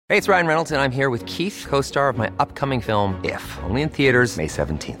Hey, it's Ryan Reynolds, and I'm here with Keith, co-star of my upcoming film, If, only in theaters May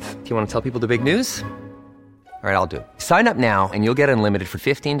 17th. Do you want to tell people the big news? All right, I'll do it. Sign up now and you'll get unlimited for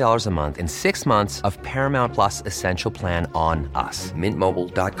 $15 a month and 6 months of Paramount Plus Essential Plan on us.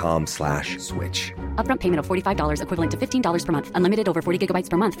 MintMobile.com/switch. Upfront payment of $45 equivalent to $15 per month. Unlimited over 40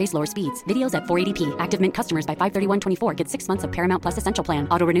 gigabytes per month. Face lower speeds. Videos at 480p. Active Mint customers by 531.24 get 6 months of Paramount Plus Essential Plan.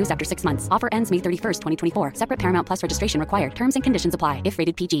 Auto renews after 6 months. Offer ends May 31st, 2024. Separate Paramount Plus registration required. Terms and conditions apply if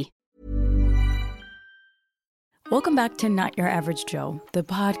rated PG. Welcome back to Not Your Average Joe, the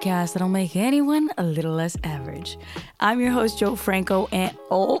podcast that'll make anyone a little less average. I'm your host, Joe Franco, and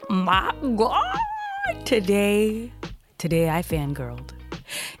oh my God, today I fangirled.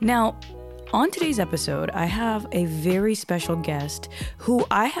 Now, on today's episode, I have a very special guest who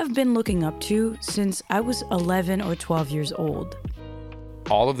I have been looking up to since I was 11 or 12 years old.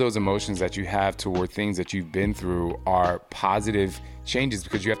 All of those emotions that you have toward things that you've been through are positive changes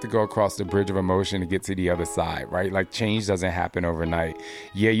because you have to go across the bridge of emotion to get to the other side, right? Like change doesn't happen overnight.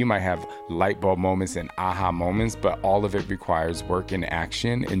 Yeah, you might have light bulb moments and aha moments, but all of it requires work and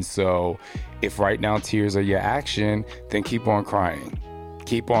action. And so if right now tears are your action, then keep on crying.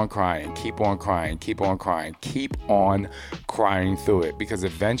 Keep on crying, keep on crying, keep on crying, keep on crying through it because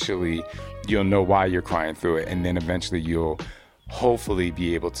eventually you'll know why you're crying through it. And then eventually you'll hopefully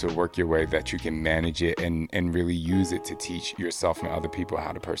be able to work your way that you can manage it and really use it to teach yourself and other people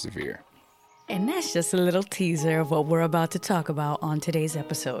how to persevere. And that's just a little teaser of what we're about to talk about on today's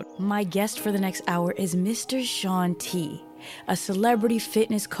episode. My guest for the next hour is Mr. Shaun T, a celebrity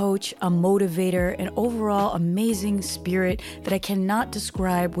fitness coach, a motivator, an overall amazing spirit that I cannot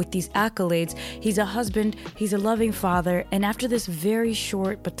describe with these accolades. He's a husband, he's a loving father, and after this very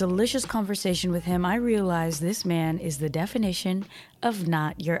short but delicious conversation with him, I realized this man is the definition of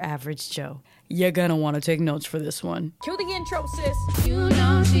not your average Joe. You're gonna want to take notes for this one. Cue the intro, sis. You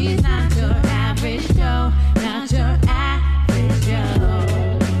know she's not your average Joe, not your average Joe.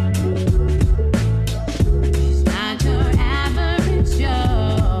 She's not your average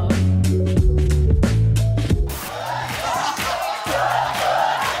Joe.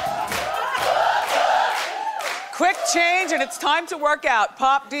 Quick change and it's time to work out.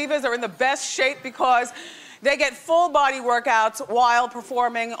 Pop divas are in the best shape because they get full body workouts while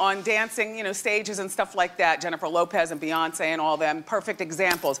performing on dancing, stages and stuff like that. Jennifer Lopez and Beyonce and all them, perfect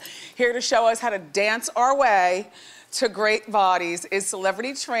examples. Here to show us how to dance our way to great bodies is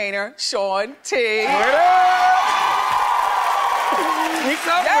celebrity trainer Shaun T. What's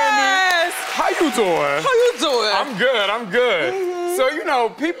up, Yes! Wendy? How you doing? How you doing? I'm good. Mm-hmm. So,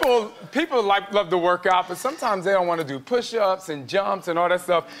 people love to work out, but sometimes they don't want to do push-ups and jumps and all that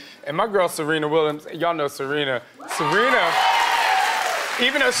stuff. And my girl, Serena Williams, y'all know Serena. Serena,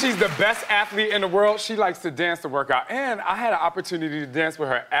 even though she's the best athlete in the world, she likes to dance to work out. And I had an opportunity to dance with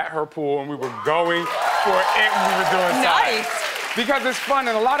her at her pool, and we were going for it when we were doing nice. size. Because it's fun,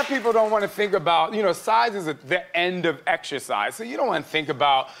 and a lot of people don't want to think about, size is the end of exercise. So you don't want to think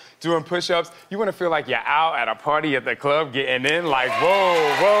about doing push-ups. You want to feel like you're out at a party at the club getting in, like,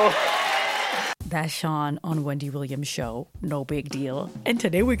 whoa. That's Shaun on Wendy Williams' show. No big deal. And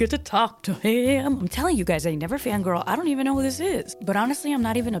today we get to talk to him. I'm telling you guys, I never fangirl. I don't even know who this is. But honestly, I'm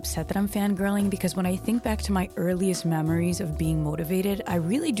not even upset that I'm fangirling because when I think back to my earliest memories of being motivated, I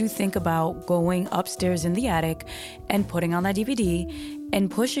really do think about going upstairs in the attic and putting on that DVD and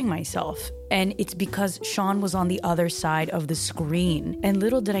pushing myself. And it's because Shaun was on the other side of the screen. And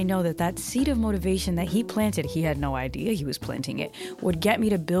little did I know that seed of motivation that he planted, he had no idea he was planting it, would get me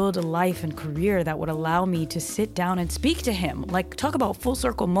to build a life and career that would allow me to sit down and speak to him. Like, talk about full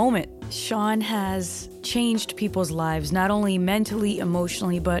circle moment. Shaun has changed people's lives, not only mentally,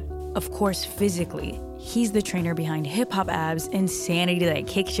 emotionally, but of course, physically. He's the trainer behind Hip Hop Abs, Insanity That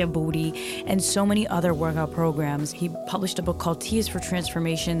Kicks Your Booty, and so many other workout programs. He published a book called T is for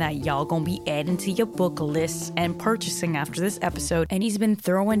Transformation that y'all gonna be adding to your book lists and purchasing after this episode. And he's been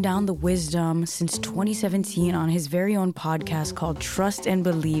throwing down the wisdom since 2017 on his very own podcast called Trust and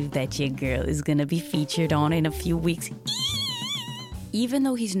Believe that your girl is gonna be featured on in a few weeks. Even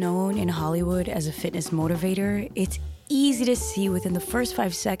though he's known in Hollywood as a fitness motivator, it's easy to see within the first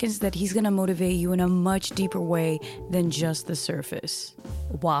 5 seconds that he's gonna motivate you in a much deeper way than just the surface,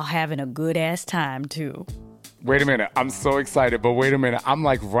 while having a good ass time too. Wait a minute, I'm so excited, but wait a minute, I'm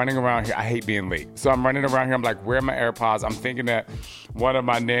like running around here. I hate being late. So I'm running around here, I'm like, where are my AirPods? I'm thinking that one of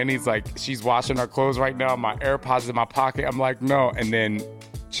my nannies, like, she's washing her clothes right now, my AirPods in my pocket. I'm like, no, and then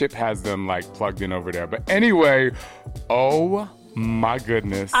Chip has them like plugged in over there. But anyway, oh my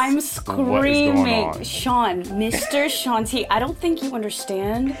goodness. I'm screaming. Shaun, Mr. Shaun T, I don't think you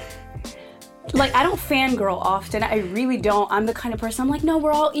understand Like, I don't fangirl often. I really don't. I'm the kind of person, I'm like, no,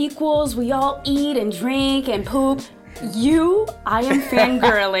 we're all equals. We all eat and drink and poop. I am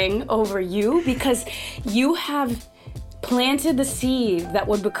fangirling over you because you have planted the seed that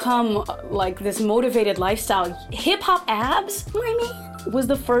would become like this motivated lifestyle. Hip hop abs, I mean, was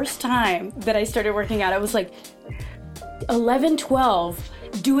the first time that I started working out. I was like 11, 12,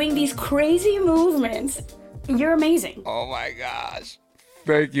 doing these crazy movements. You're amazing. Oh my gosh.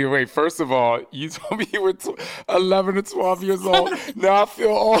 Thank you. Wait, first of all, you told me you were 11 or 12 years old. Now I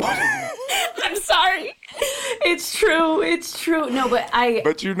feel old. I'm sorry. It's true. No,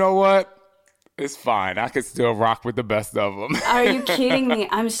 But you know what? It's fine. I can still rock with the best of them. Are you kidding me?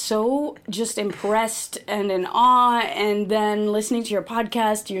 I'm so just impressed and in awe. And then listening to your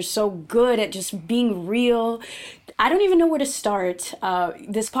podcast, you're so good at just being real. I don't even know where to start.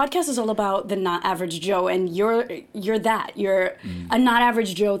 This podcast is all about the not average Joe, and you're that. You're a not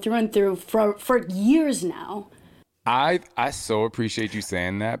average Joe through and through for years now. I so appreciate you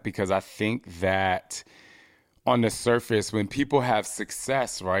saying that, because I think that on the surface, when people have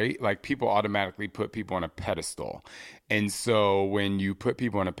success, right, like people automatically put people on a pedestal. And so when you put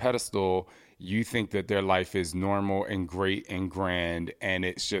people on a pedestal, you think that their life is normal and great and grand, and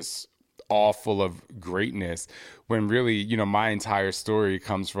it's just all full of greatness, when really, you know, my entire story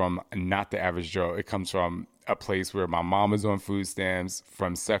comes from not the average Joe. It comes from a place where my mom was on food stamps,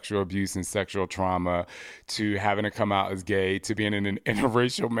 from sexual abuse and sexual trauma, to having to come out as gay, to being in an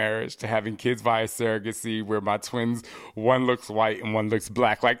interracial marriage, to having kids via surrogacy where my twins, one looks white and one looks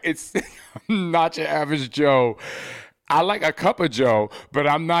black. Like, it's not your average Joe. I like a cup of Joe, but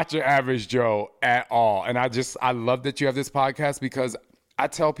I'm not your average Joe at all. And I love that you have this podcast, because I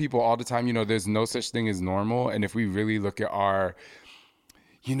tell people all the time, you know, there's no such thing as normal. And if we really look at our,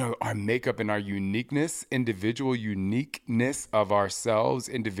 you know, our makeup and our uniqueness, individual uniqueness of ourselves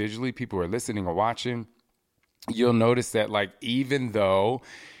individually, people who are listening or watching, you'll notice that, like, even though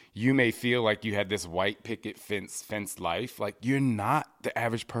you may feel like you had this white picket fence life, like, you're not the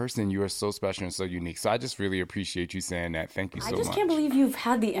average person. You are so special and so unique. So I just really appreciate you saying that. Thank you so much. I just can't believe you've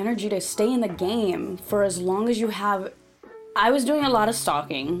had the energy to stay in the game for as long as you have. I was doing a lot of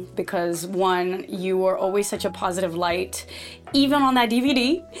stalking because, one, you were always such a positive light, even on that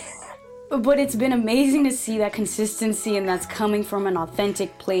DVD. But it's been amazing to see that consistency, and that's coming from an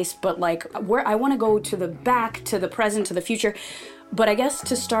authentic place. But like, where I want to go to the back, to the present, to the future. But I guess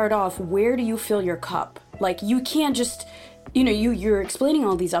to start off, where do you fill your cup? Like, you can't just, you know, you're explaining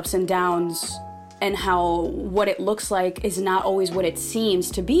all these ups and downs and how what it looks like is not always what it seems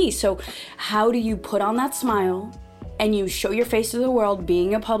to be. So how do you put on that smile and you show your face to the world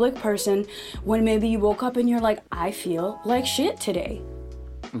being a public person when maybe you woke up and you're like, I feel like shit today?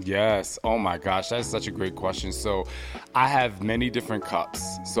 Yes. Oh my gosh, that's such a great question. So I have many different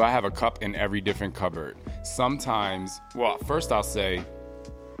cups. So I have a cup in every different cupboard. Sometimes, well, first I'll say,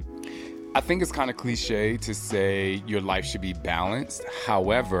 I think it's kind of cliche to say your life should be balanced.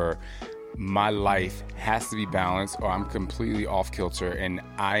 However, my life has to be balanced or I'm completely off kilter, and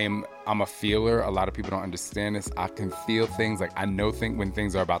I'm a feeler. A lot of people don't understand this. I can feel things. Like, I know when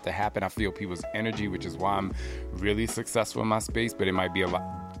things are about to happen. I feel people's energy, which is why I'm really successful in my space, but it might be a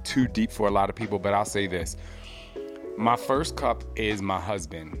lot too deep for a lot of people. But I'll say this. My first cup is my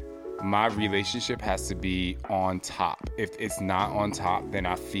husband. My relationship has to be on top. If it's not on top, then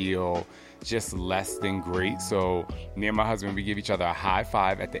I feel just less than great. So me and my husband, we give each other a high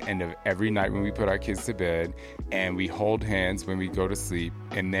five at the end of every night when we put our kids to bed, and we hold hands when we go to sleep.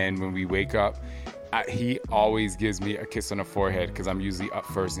 And then when we wake up, he always gives me a kiss on the forehead, because I'm usually up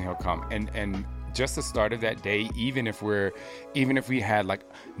first and he'll come. And just the start of that day, even if we had like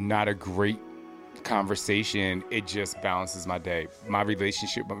not a great conversation, it just balances my day. My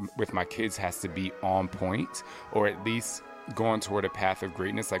relationship with my kids has to be on point, or at least going toward a path of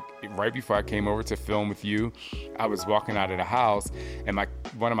greatness. Like, right before I came over to film with you, I was walking out of the house, and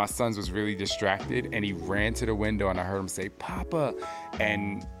one of my sons was really distracted, and he ran to the window, and I heard him say, "Papa,"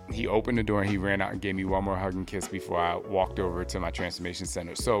 and he opened the door and he ran out and gave me one more hug and kiss before I walked over to my transformation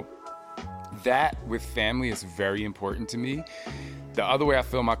center. So that with family is very important to me. The other way I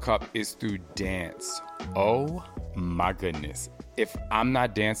fill my cup is through dance. Oh my goodness. If I'm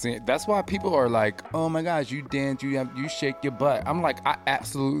not dancing, that's why people are like, oh my gosh, you dance, you shake your butt. I'm like, I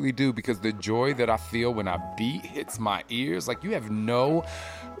absolutely do, because the joy that I feel when a beat hits my ears, like, you have no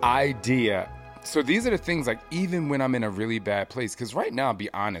idea. So these are the things, like, even when I'm in a really bad place, because right now, I'll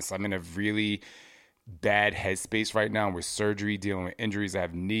be honest, I'm in a really bad headspace right now with surgery, dealing with injuries. I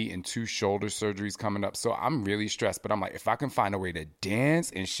have knee and 2 shoulder surgeries coming up. So I'm really stressed, but I'm like, if I can find a way to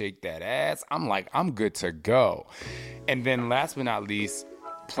dance and shake that ass, I'm like, I'm good to go. And then last but not least,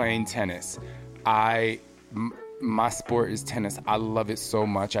 playing tennis. My sport is tennis. I love it so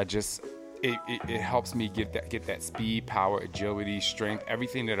much. It helps me get that speed, power, agility, strength,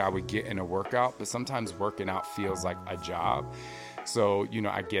 everything that I would get in a workout. But sometimes working out feels like a job. So,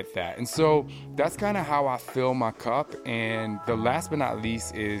 I get that. And so that's kind of how I fill my cup. And the last but not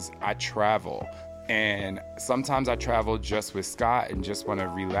least is I travel. And sometimes I travel just with Scott and just want to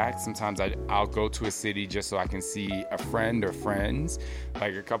relax. Sometimes I'll go to a city just so I can see a friend or friends.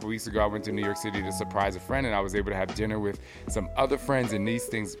 Like a couple weeks ago, I went to New York City to surprise a friend, and I was able to have dinner with some other friends, and these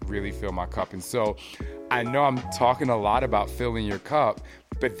things really fill my cup. And so I know I'm talking a lot about filling your cup,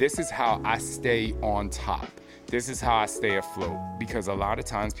 but this is how I stay on top. This is how I stay afloat, because a lot of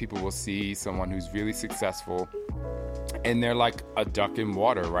times people will see someone who's really successful and they're like a duck in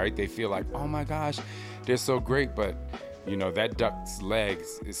water, right? They feel like, oh my gosh, they're so great. But, that duck's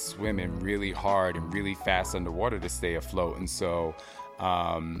legs is swimming really hard and really fast underwater to stay afloat. And so,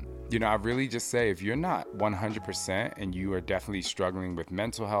 I really just say, if you're not 100% and you are definitely struggling with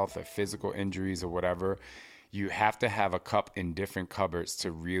mental health or physical injuries or whatever, you have to have a cup in different cupboards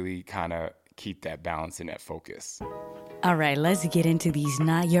to really kind of keep that balance and that focus. All right, let's get into these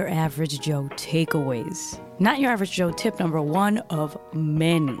Not Your Average Joe takeaways. Not Your Average Joe tip number 1 of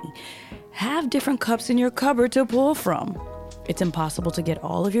many. Have different cups in your cupboard to pull from. It's impossible to get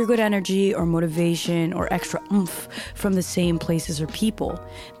all of your good energy or motivation or extra oomph from the same places or people.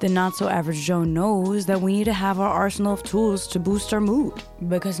 The Not So Average Joe knows that we need to have our arsenal of tools to boost our mood.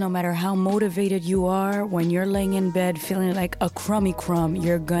 Because no matter how motivated you are, when you're laying in bed feeling like a crummy crumb,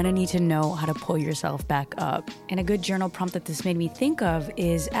 you're gonna need to know how to pull yourself back up. And a good journal prompt that this made me think of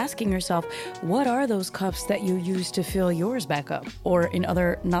is asking yourself, what are those cups that you use to fill yours back up? Or in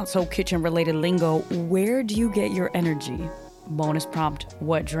other not so kitchen related lingo, where do you get your energy? Bonus prompt,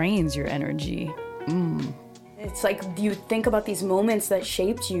 what drains your energy? It's like you think about these moments that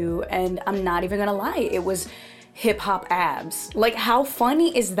shaped you, and I'm not even gonna lie, it was hip-hop abs. Like, how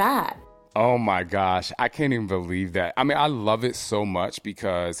funny is that? Oh my gosh, I can't even believe that. I mean, I love it so much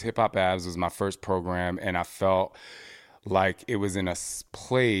because Hip Hop Abs was my first program, and I felt like it was in a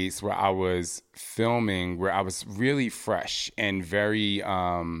place where I was filming, where I was really fresh and very...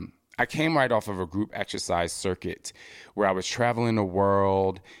 I came right off of a group exercise circuit where I was traveling the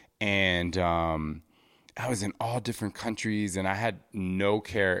world, and I was in all different countries, and I had no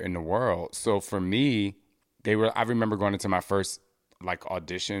care in the world. So for me, I remember going into my first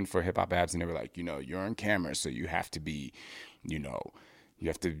audition for Hip Hop Abs, and they were like, you're on camera, so you have to be,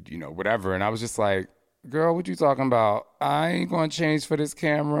 whatever. And I was just like, girl, what you talking about? I ain't gonna change for this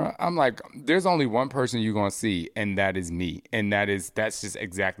camera. I'm like, there's only one person you're gonna see, and that is me. And that's just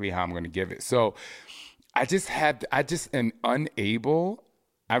exactly how I'm gonna give it. So I just am unable.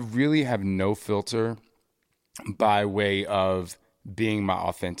 I really have no filter by way of being my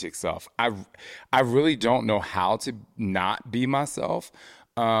authentic self. I really don't know how to not be myself.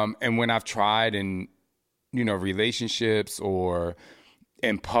 And when I've tried in, relationships or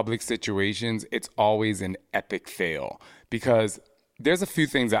in public situations, it's always an epic fail, because there's a few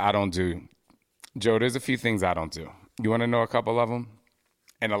things that I don't do. Joe, there's a few things I don't do. You want to know a couple of them?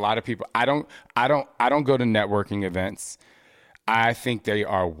 And a lot of people, I don't go to networking events. I think they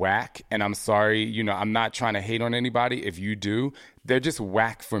are whack, and I'm sorry, I'm not trying to hate on anybody. If you do, they're just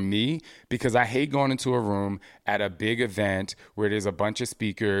whack for me, because I hate going into a room at a big event where there's a bunch of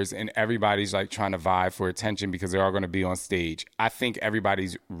speakers and everybody's trying to vie for attention because they're all going to be on stage. I think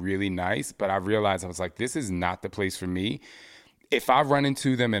everybody's really nice, but I realized, I was like, this is not the place for me. If I run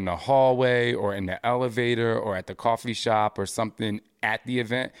into them in the hallway or in the elevator or at the coffee shop or something at the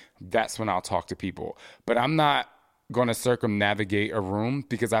event, that's when I'll talk to people. But I'm not going to circumnavigate a room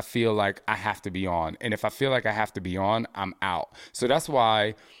because I feel like I have to be on. And if I feel like I have to be on, I'm out. So that's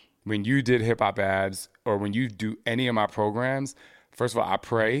why when you did Hip Hop Abs, or when you do any of my programs, first of all, I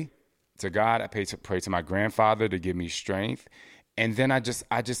pray to God. I pray to my grandfather to give me strength. And then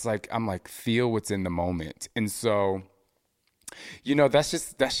I'm like, feel what's in the moment. And so, that's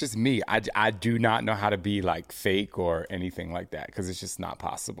just me. I do not know how to be fake or anything like that, because it's just not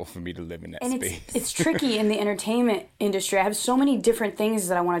possible for me to live in that space. It's tricky in the entertainment industry. I have so many different things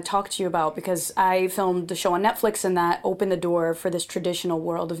that I want to talk to you about, because I filmed the show on Netflix, and that opened the door for this traditional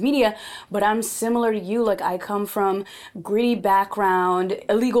world of media. But I'm similar to you. I come from gritty background,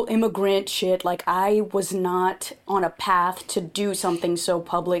 illegal immigrant shit. I was not on a path to do something so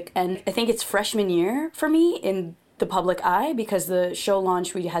public. And I think it's freshman year for me in the public eye, because the show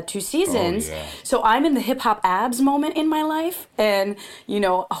launched, we had 2 seasons. Oh, yeah. So I'm in the Hip Hop Abs moment in my life, and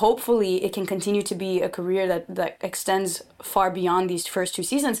hopefully it can continue to be a career that extends far beyond these first 2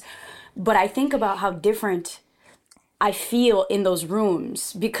 seasons. But I think about how different I feel in those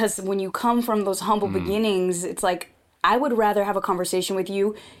rooms, because when you come from those humble beginnings, it's like, I would rather have a conversation with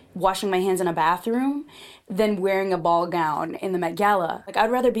you washing my hands in a bathroom than wearing a ball gown in the Met Gala. Like,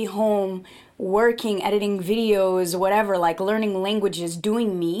 I'd rather be home working, editing videos, whatever, like learning languages,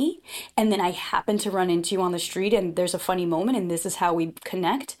 doing me, and then I happen to run into you on the street and there's a funny moment and this is how we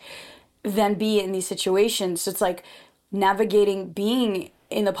connect, than be in these situations. So it's like navigating being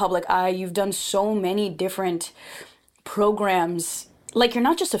in the public eye. You've done so many different programs. Like, you're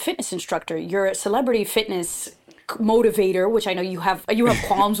not just a fitness instructor, you're a celebrity fitness motivator, which I know you have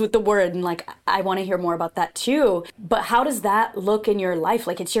qualms with the word, and like, I want to hear more about that too. But how does that look in your life?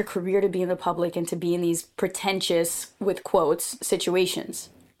 Like, it's your career to be in the public and to be in these pretentious, with quotes, situations.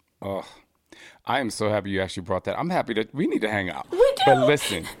 Oh, I am so happy you actually brought that. I'm happy that we need to hang out. We do. But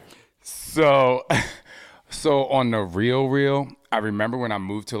listen, so on the real, I remember when I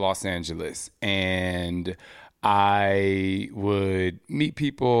moved to Los Angeles and I would meet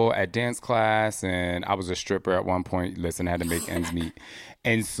people at dance class, and I was a stripper at one point. Listen, I had to make ends meet.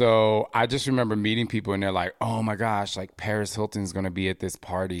 And so I just remember meeting people and they're like, oh my gosh, like Paris Hilton's going to be at this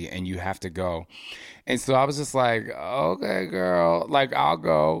party and you have to go. And so I was just like, okay, girl, like I'll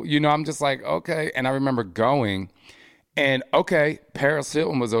go. You know, I'm just like, okay. And I remember going and okay, Paris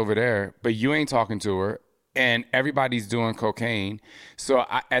Hilton was over there, but you ain't talking to her. And everybody's doing cocaine. So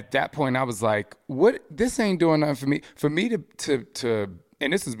at that point, I was like, what? This ain't doing nothing for me. For me to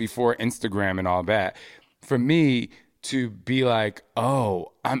and this was before Instagram and all that, for me to be like,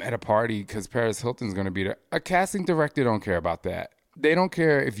 oh, I'm at a party because Paris Hilton's going to be there. A casting director don't care about that. They don't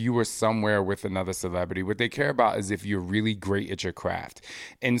care if you were somewhere with another celebrity. What they care about is if you're really great at your craft.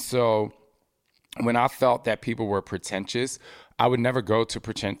 And so when I felt that people were pretentious, I would never go to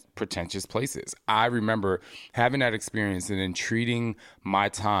pretentious places. I remember having that experience and then treating my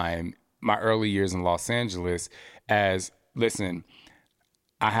time, my early years in Los Angeles as, listen,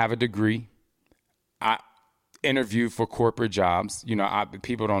 I have a degree. I interview for corporate jobs. You know,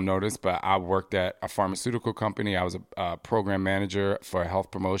 people don't notice, but I worked at a pharmaceutical company. I was a program manager for health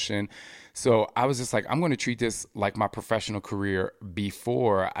promotion. So I was just like, I'm going to treat this like my professional career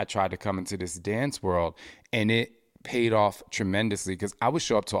before I tried to come into this dance world. And it paid off tremendously because I would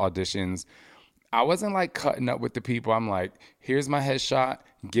show up to auditions. I wasn't like cutting up with the people. I'm like, here's my headshot.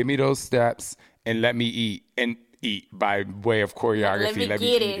 Give me those steps and let me eat. And eat by way of choreography. Let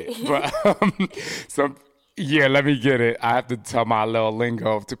me eat it. But, let me get it. I have to tell my little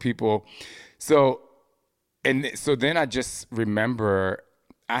lingo to people. So then I just remember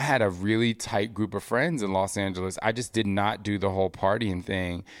I had a really tight group of friends in Los Angeles. I just did not do the whole partying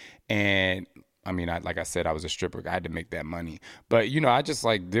thing. And I mean, like I said, I was a stripper. I had to make that money. But, you know, I just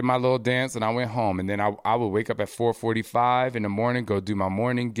like did my little dance and I went home. And then I would wake up at 4:45 in the morning, go do my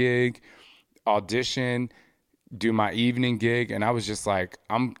morning gig, audition, do my evening gig. And I was just like,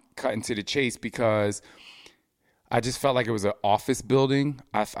 I'm cutting to the chase because I just felt like it was an office building.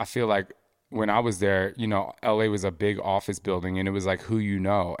 I feel like when I was there, you know, LA was a big office building and it was like who you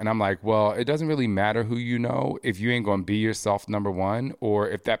know. And I'm like, well, it doesn't really matter who you know if you ain't going to be yourself, number one, or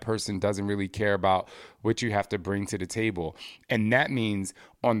if that person doesn't really care about what you have to bring to the table. And that means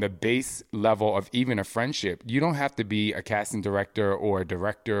on the base level of even a friendship, you don't have to be a casting director or a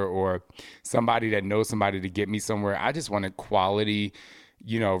director or somebody that knows somebody to get me somewhere. I just wanted quality,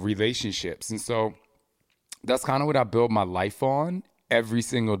 you know, relationships. And so that's kind of what I build my life on. Every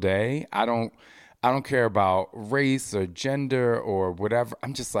single day. I don't care about race or gender or whatever.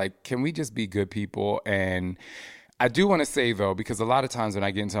 I'm just like, can we just be good people? And I do want to say though, because a lot of times when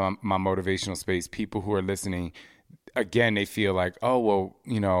I get into my motivational space, people who are listening, again, they feel like, oh, well,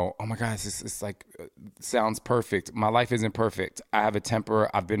 you know, oh my gosh, it's like, sounds perfect. My life isn't perfect. I have a temper.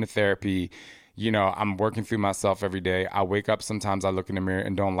 I've been to therapy. You know, I'm working through myself every day. I wake up, sometimes I look in the mirror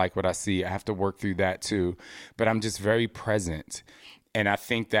and don't like what I see. I have to work through that too. But I'm just very present. And I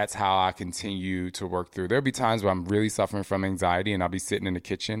think that's how I continue to work through. There'll be times where I'm really suffering from anxiety and I'll be sitting in the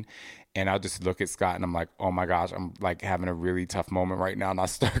kitchen and I'll just look at Scott and I'm like, oh my gosh, I'm like having a really tough moment right now. And I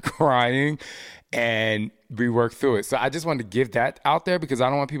start crying and we work through it. So I just wanted to give that out there because I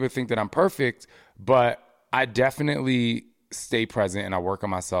don't want people to think that I'm perfect, but I definitely stay present and I work on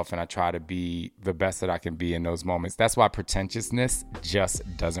myself and I try to be the best that I can be in those moments. That's why pretentiousness just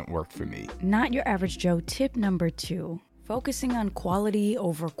doesn't work for me. Not your average Joe. Tip number 2. Focusing on quality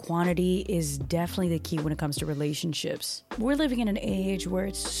over quantity is definitely the key when it comes to relationships. We're living in an age where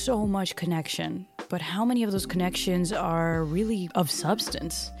it's so much connection, but how many of those connections are really of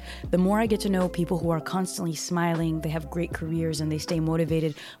substance? The more I get to know people who are constantly smiling, they have great careers, and they stay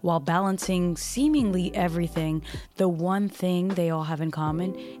motivated while balancing seemingly everything, the one thing they all have in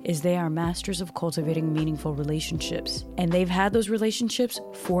common is they are masters of cultivating meaningful relationships. And they've had those relationships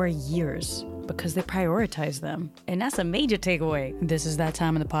for years, because they prioritize them. And that's a major takeaway. This is that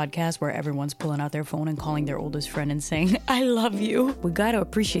time in the podcast where everyone's pulling out their phone and calling their oldest friend and saying, I love you. We gotta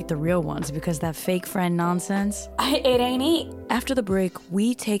appreciate the real ones, because that fake friend nonsense, it ain't it. After the break,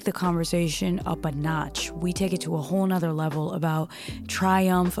 we take the conversation up a notch. We take it to a whole nother level about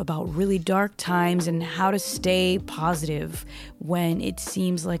triumph, about really dark times, and how to stay positive when it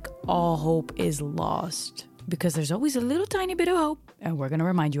seems like all hope is lost. Because there's always a little tiny bit of hope, and we're gonna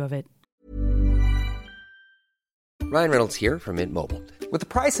remind you of it. Ryan Reynolds here from Mint Mobile. With the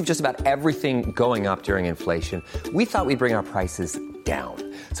price of just about everything going up during inflation, we thought we'd bring our prices down.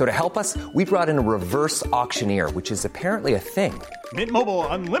 So to help us, we brought in a reverse auctioneer, which is apparently a thing. Mint Mobile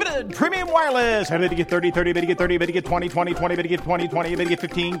Unlimited Premium Wireless. How to get 30, 30, bit to get 30, bit to get 20, 20, 20, bit to get 20, 20, bit to get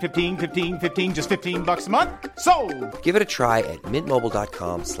 15, 15, 15, 15, just $15 a month? Sold! Give it a try at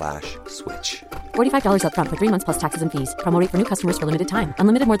mintmobile.com/switch. $45 up front for 3 months plus taxes and fees. Promo rate for new customers for limited time.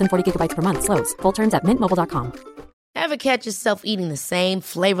 Unlimited more than 40 gigabytes per month. Slows full terms at mintmobile.com. Ever catch yourself eating the same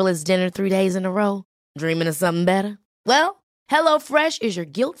flavorless dinner 3 days in a row? Dreaming of something better? Well, HelloFresh is your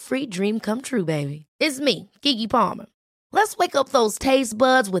guilt-free dream come true, baby. It's me, Keke Palmer. Let's wake up those taste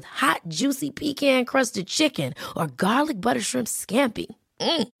buds with hot, juicy pecan-crusted chicken or garlic butter shrimp scampi.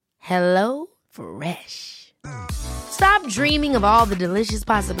 Hello Fresh. Stop dreaming of all the delicious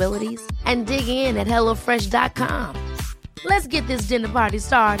possibilities and dig in at HelloFresh.com. Let's get this dinner party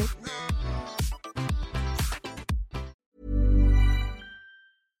started.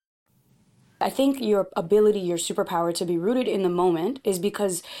 I think your ability, your superpower to be rooted in the moment is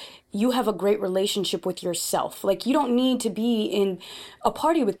because you have a great relationship with yourself. Like, you don't need to be in a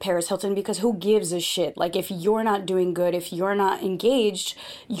party with Paris Hilton, because who gives a shit? Like, if you're not doing good, if you're not engaged,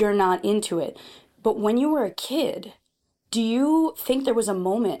 you're not into it. But when you were a kid, do you think there was a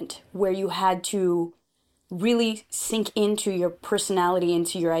moment where you had to really sink into your personality,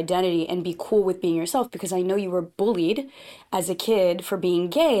 into your identity, and be cool with being yourself? Because I know you were bullied as a kid for being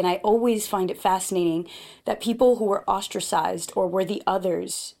gay, and I always find it fascinating that people who were ostracized or were the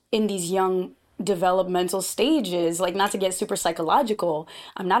others in these young developmental stages, like, not to get super psychological,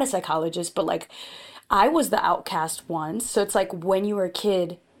 I'm not a psychologist, but like, I was the outcast once. So it's like, when you were a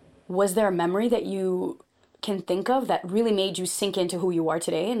kid, was there a memory that you can think of that really made you sink into who you are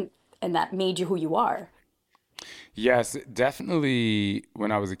today, and that made you who you are? Yes, definitely.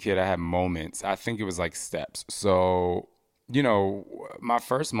 When I was a kid, I had moments. I think it was like steps. So, my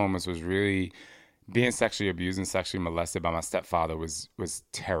first moments was really being sexually abused and sexually molested by my stepfather was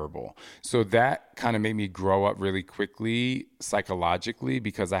terrible. So that kind of made me grow up really quickly psychologically,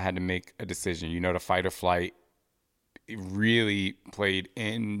 because I had to make a decision. The fight or flight really played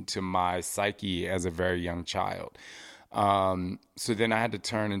into my psyche as a very young child. So then I had to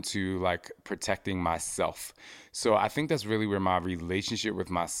turn into like protecting myself. So I think that's really where my relationship with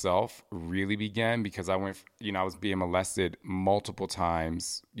myself really began, because I went, I was being molested multiple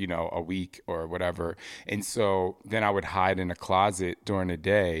times, a week or whatever. And so then I would hide in a closet during the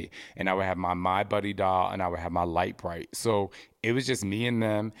day, and I would have my My Buddy doll, and I would have my Light Bright. So it was just me and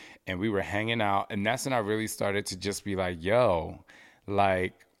them, and we were hanging out. And that's when I really started to just be like, yo,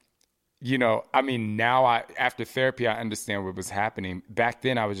 like, now after therapy, I understand what was happening. Back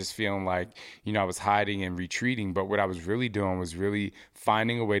then, I was just feeling like, I was hiding and retreating. But what I was really doing was really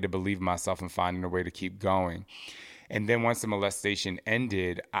finding a way to believe in myself and finding a way to keep going. And then once the molestation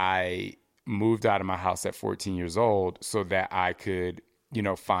ended, I moved out of my house at 14 years old so that I could,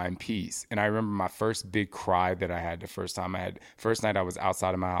 find peace. And I remember my first big cry that I had the first night I was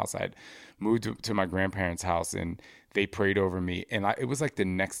outside of my house. I had moved to my grandparents' house, and they prayed over me. And it was like the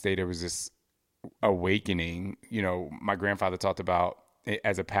next day there was this awakening. My grandfather talked about it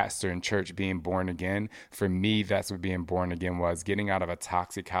as a pastor in church being born again. For me, that's what being born again was: getting out of a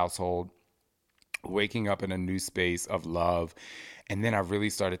toxic household, waking up in a new space of love. And then I really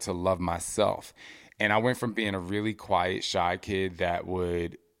started to love myself. And I went from being a really quiet, shy kid that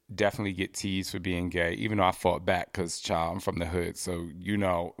would definitely get teased for being gay, even though I fought back because, I'm from the hood. So,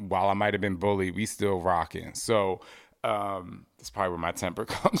 while I might have been bullied, we still rocking. So that's probably where my temper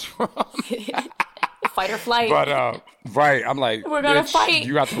comes from. Fight or flight. But, right, I'm like, we're going to fight.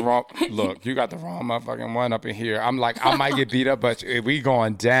 You got the wrong motherfucking one up in here. I'm like, I might get beat up, but if we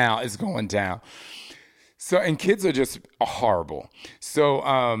going down, it's going down. So, and kids are just horrible. So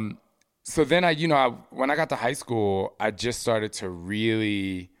then when I got to high school, I just started to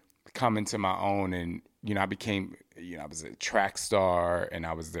really come into my own, and, I became, I was a track star, and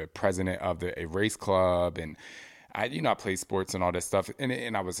I was the president of a race club, and I played sports and all that stuff,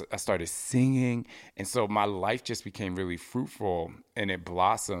 and I started singing, and so my life just became really fruitful, and it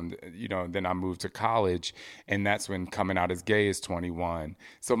blossomed. Then I moved to college, and that's when coming out as gay is 21.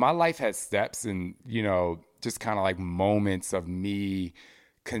 So my life had steps, and just kind of like moments of me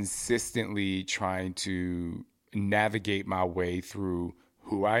consistently trying to navigate my way through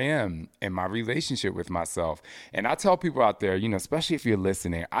who I am and my relationship with myself. And I tell people out there, especially if you're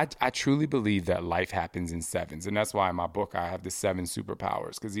listening, I truly believe that life happens in sevens. And that's why in my book, I have the 7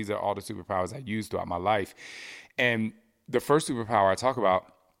 superpowers, because these are all the superpowers I use throughout my life. And the first superpower I talk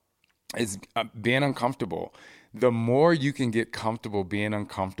about is being uncomfortable. The more you can get comfortable being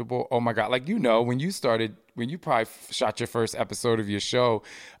uncomfortable, oh my God, like, when you probably shot your first episode of your show,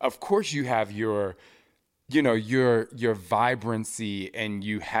 of course you have your vibrancy and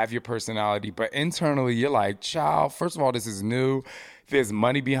you have your personality, but internally you're like, child, first of all, this is new. There's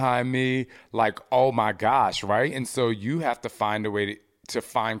money behind me. Like, oh my gosh, right? And so you have to find a way to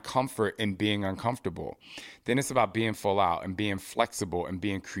find comfort in being uncomfortable. Then it's about being full out and being flexible and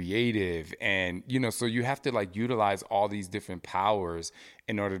being creative. And, so you have to utilize all these different powers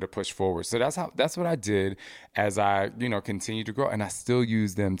in order to push forward. So that's what I did as I, continue to grow. And I still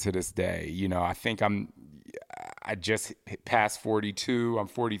use them to this day. I think I just passed 42. I'm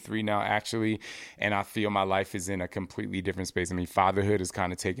 43 now, actually. And I feel my life is in a completely different space. I mean, fatherhood has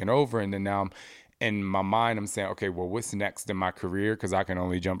kind of taken over. And then now in my mind, I'm saying, okay, well, what's next in my career? Because I can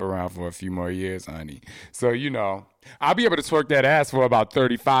only jump around for a few more years, honey. So, I'll be able to twerk that ass for about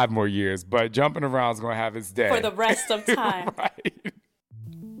 35 more years. But jumping around is going to have its day. For the rest of time. Right.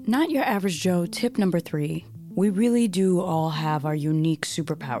 Not Your Average Joe, tip number 3. We really do all have our unique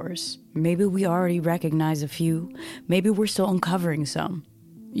superpowers. Maybe we already recognize a few. Maybe we're still uncovering some.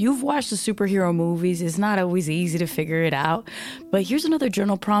 You've watched the superhero movies. It's not always easy to figure it out. But here's another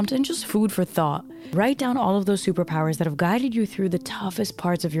journal prompt and just food for thought. Write down all of those superpowers that have guided you through the toughest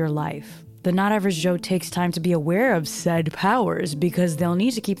parts of your life. The Not Average Joe takes time to be aware of said powers because they'll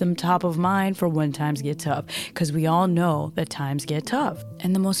need to keep them top of mind for when times get tough, because we all know that times get tough.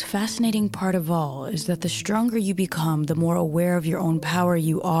 And the most fascinating part of all is that the stronger you become, the more aware of your own power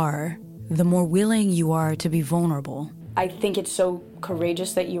you are, the more willing you are to be vulnerable. I think it's so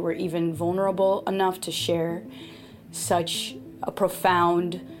courageous that you were even vulnerable enough to share such a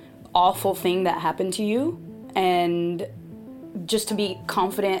profound, awful thing that happened to you, and just to be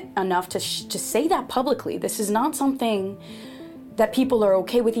confident enough to say that publicly. This is not something that people are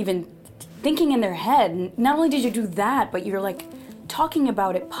okay with even thinking in their head. Not only did you do that, but you're talking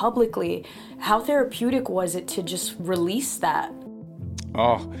about it publicly. How therapeutic was it to just release that?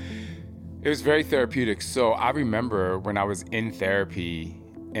 Oh, it was very therapeutic. So I remember when I was in therapy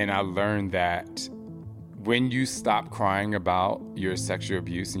and I learned that when you stop crying about your sexual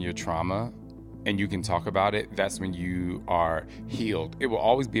abuse and your trauma, and you can talk about it, that's when you are healed. It will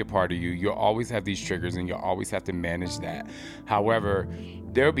always be a part of you. You'll always have these triggers and you'll always have to manage that. However,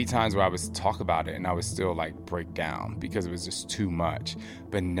 there would be times where I would talk about it and I would still break down because it was just too much.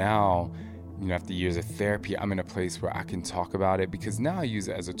 But now, after years of therapy, I'm in a place where I can talk about it because now I use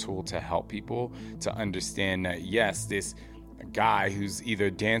it as a tool to help people to understand that, yes, this guy who's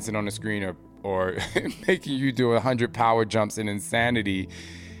either dancing on the screen or making you do 100 power jumps in insanity,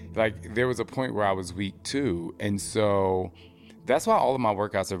 there was a point where I was weak too. And so that's why all of my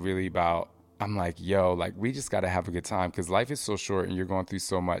workouts are really about, I'm we just got to have a good time because life is so short and you're going through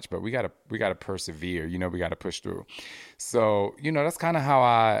so much, but we got to persevere, we got to push through. So, that's kind of how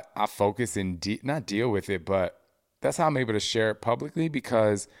I focus and not deal with it, but that's how I'm able to share it publicly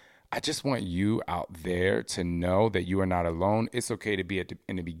because I just want you out there to know that you are not alone. It's okay to be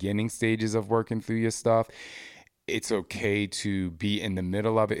in the beginning stages of working through your stuff. It's okay to be in the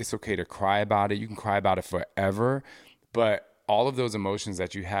middle of it. It's okay to cry about it. You can cry about it forever. But all of those emotions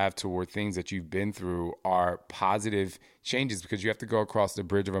that you have toward things that you've been through are positive changes because you have to go across the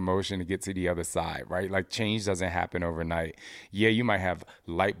bridge of emotion to get to the other side, right? Change doesn't happen overnight. Yeah, you might have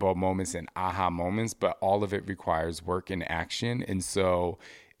light bulb moments and aha moments, but all of it requires work and action. And so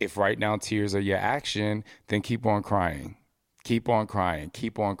if right now tears are your action, then keep on crying. Keep on crying,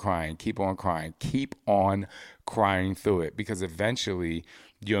 keep on crying, keep on crying, keep on crying through it because eventually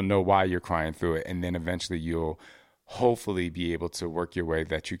you'll know why you're crying through it. And then eventually you'll hopefully be able to work your way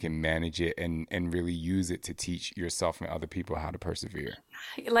that you can manage it and really use it to teach yourself and other people how to persevere.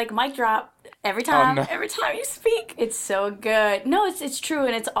 Like mic drop every Oh, time. no. Every time you speak, it's so good. No, it's true,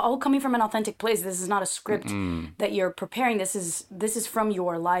 and it's all coming from an authentic place. This is not a script that you're preparing. This is from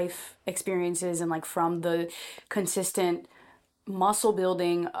your life experiences and like from the consistent muscle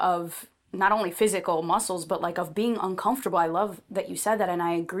building of not only physical muscles but like of being uncomfortable. I love that you said that, and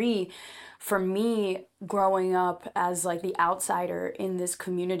I agree. For me, growing up as like the outsider in this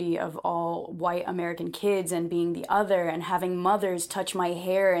community of all white American kids and being the other and having mothers touch my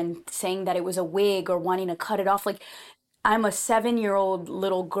hair and saying that it was a wig or wanting to cut it off, like I'm a 7-year-old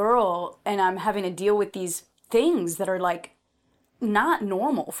little girl and I'm having to deal with these things that are like not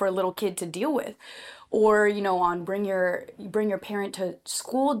normal for a little kid to deal with. Or, you know, on bring your parent to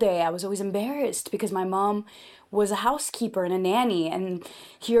school day, I was always embarrassed because my mom was a housekeeper and a nanny, and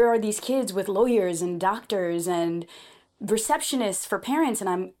here are these kids with lawyers and doctors and receptionists for parents,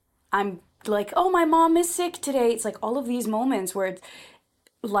 and I'm like, oh, my mom is sick today. It's like all of these moments where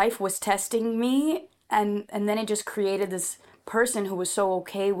life was testing me, and then it just created this person who was so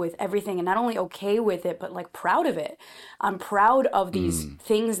okay with everything, and not only okay with it, but like proud of it. I'm proud of these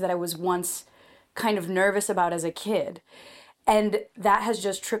things that I was once kind of nervous about as a kid. And that has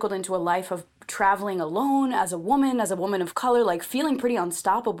just trickled into a life of traveling alone as a woman of color, like feeling pretty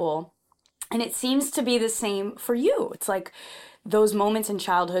unstoppable. And it seems to be the same for you. It's like those moments in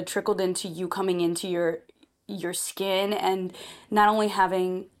childhood trickled into you coming into your skin and not only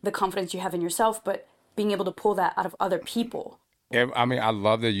having the confidence you have in yourself, but being able to pull that out of other people. Yeah, I mean, I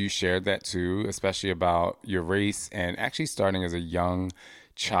love that you shared that too, especially about your race and actually starting as a young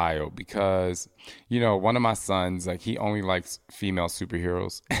child, because, you know, one of my sons, like, he only likes female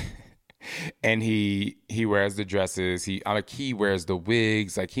superheroes. And he wears the dresses, he wears the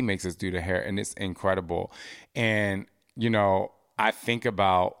wigs, like he makes us do the hair, and it's incredible. And, you know, I think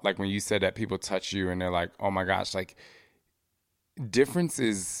about like when you said that people touch you and they're like, oh my gosh, like difference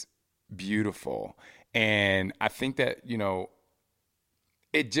is beautiful. And I think that, you know,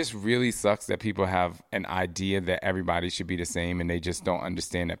 it just really sucks that people have an idea that everybody should be the same, and they just don't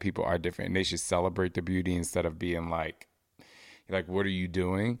understand that people are different, and they should celebrate the beauty instead of being like, what are you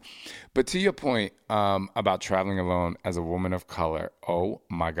doing? But to your point about traveling alone as a woman of color, oh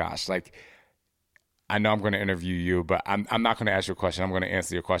my gosh, like, I know I'm going to interview you, but I'm not going to ask you a question. I'm going to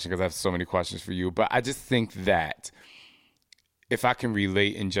answer your question because I have so many questions for you. But I just think that if I can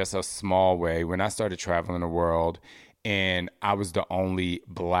relate in just a small way, when I started traveling the world and I was the only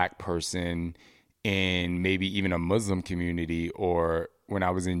Black person in maybe even a Muslim community, or when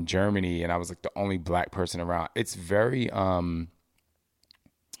I was in Germany and I was like the only Black person around, it's very,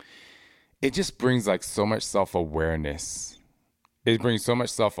 it just brings like so much self-awareness. It brings so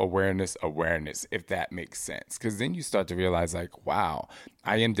much self-awareness, if that makes sense. Because then you start to realize like, wow,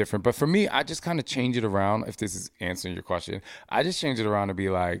 I am different. But for me, I just kind of change it around. If this is answering your question, I just change it around to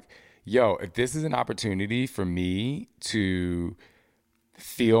be like, yo, if this is an opportunity for me to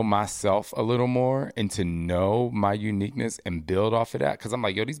feel myself a little more and to know my uniqueness and build off of that, because I'm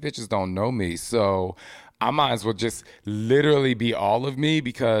like, yo, these bitches don't know me, so I might as well just literally be all of me,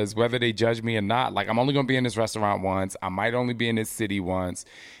 because whether they judge me or not, like, I'm only gonna be in this restaurant once, I might only be in this city once.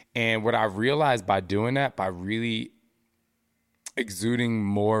 And what I realized by doing that, by really exuding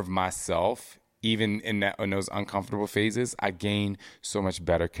more of myself, even in those uncomfortable phases, I gain so much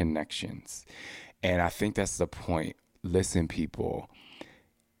better connections. And I think that's the point. Listen, people,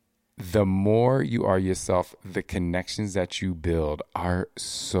 the more you are yourself, the connections that you build are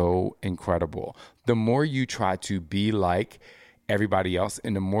so incredible. The more you try to be like everybody else,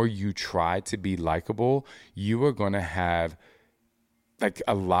 and the more you try to be likable, you are going to have like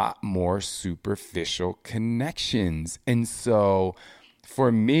a lot more superficial connections. And so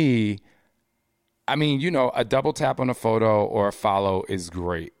for me, I mean, you know, a double tap on a photo or a follow is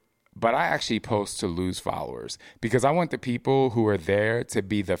great. But I actually post to lose followers, because I want the people who are there to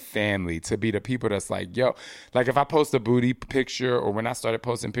be the family, to be the people that's like, yo, like if I post a booty picture, or when I started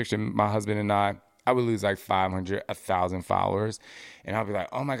posting pictures, my husband and I would lose like 500, 1,000 followers. And I'll be like,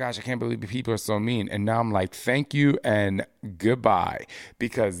 oh my gosh, I can't believe people are so mean. And now I'm like, thank you and goodbye.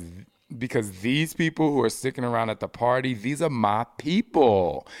 Because these people who are sticking around at the party, these are my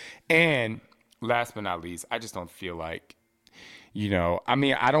people. And last but not least, I just don't feel like, you know, I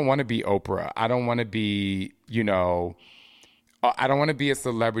mean, I don't want to be Oprah. I don't want to be, you know, I don't want to be a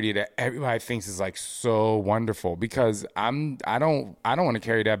celebrity that everybody thinks is like so wonderful, because I don't want to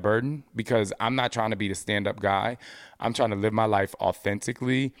carry that burden, because I'm not trying to be the stand-up guy. I'm trying to live my life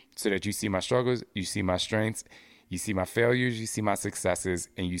authentically so that you see my struggles, you see my strengths, You see my failures, you see my successes,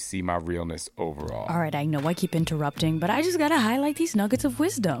 and you see my realness overall. All right, I know I keep interrupting, but I just gotta highlight these nuggets of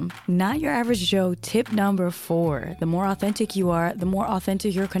wisdom. Not Your Average Joe tip number 4. The more authentic you are, the more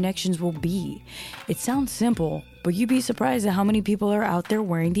authentic your connections will be. It sounds simple, but you'd be surprised at how many people are out there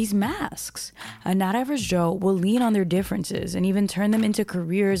wearing these masks. A Not Average Joe will lean on their differences and even turn them into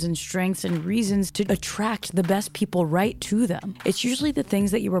careers and strengths and reasons to attract the best people right to them. It's usually the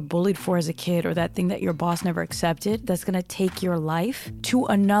things that you were bullied for as a kid or that thing that your boss never accepted that's gonna take your life to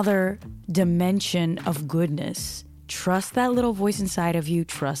another dimension of goodness. Trust that little voice inside of you.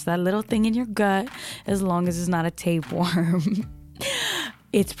 Trust that little thing in your gut, as long as it's not a tapeworm.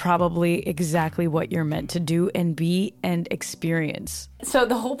 It's probably exactly what you're meant to do and be and experience. So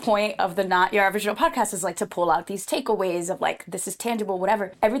the whole point of the Not Your Average Joe podcast is like to pull out these takeaways of like, this is tangible,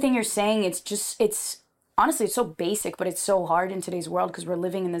 whatever. Everything you're saying, it's honestly, it's so basic, but it's so hard in today's world because we're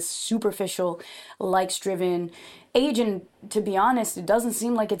living in this superficial, likes-driven age. And to be honest, it doesn't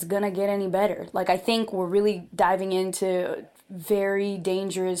seem like it's gonna get any better. Like, I think we're really diving into very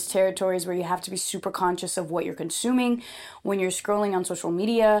dangerous territories where you have to be super conscious of what you're consuming when you're scrolling on social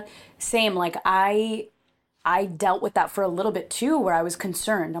media. Same, like I dealt with that for a little bit too, where I was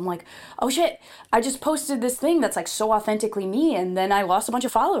concerned. I'm like, oh shit, I just posted this thing that's like so authentically me, and then I lost a bunch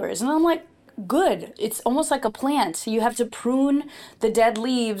of followers. And I'm like, good. It's almost like a plant. You have to prune the dead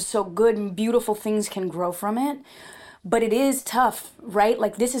leaves so good and beautiful things can grow from it. But it is tough, right?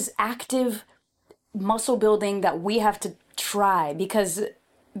 Like, this is active muscle building that we have to try because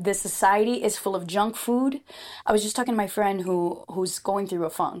the society is full of junk food. I was just talking to my friend who's going through a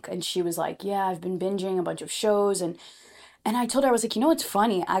funk, and she was like, yeah, I've been binging a bunch of shows, and I told her, I was like, you know what's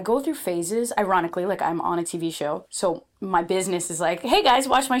funny? I go through phases, ironically, like I'm on a TV show, so my business is like, hey guys,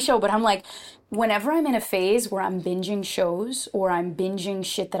 watch my show. But I'm like, whenever I'm in a phase where I'm binging shows or I'm binging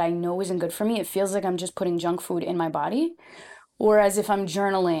shit that I know isn't good for me, it feels like I'm just putting junk food in my body. Whereas if I'm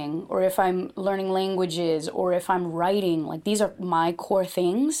journaling or if I'm learning languages or if I'm writing, like these are my core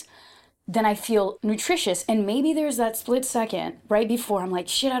things, then I feel nutritious. And maybe there's that split second right before I'm like,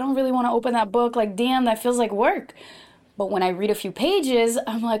 shit, I don't really want to open that book. Like, damn, that feels like work. But when I read a few pages,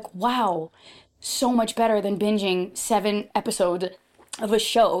 I'm like, wow, so much better than binging 7 episodes of a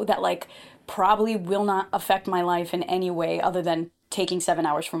show that like probably will not affect my life in any way other than taking 7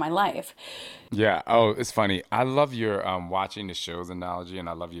 hours from my life. Yeah. Oh, it's funny. I love your watching the shows analogy, and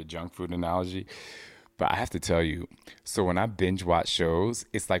I love your junk food analogy. But I have to tell you, so when I binge watch shows,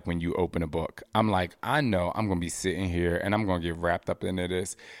 it's like when you open a book. I'm like, I know I'm going to be sitting here and I'm going to get wrapped up into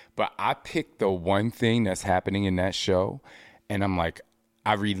this. But I pick the one thing that's happening in that show, and I'm like,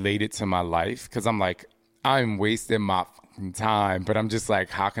 I relate it to my life because I'm like, I'm wasting my time. But I'm just like,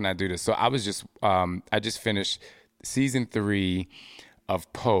 how can I do this? So I just finished season 3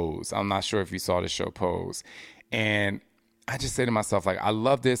 of Pose. I'm not sure if you saw the show Pose. And I just say to myself, like, I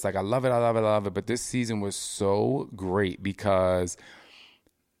love this. Like, I love it. But this season was so great because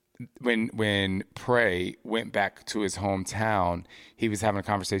when Prey went back to his hometown, he was having a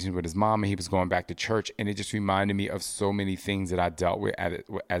conversation with his mom and he was going back to church. And it just reminded me of so many things that I dealt with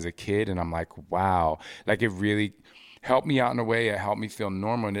as a kid. And I'm like, wow, like it really helped me out in a way. It helped me feel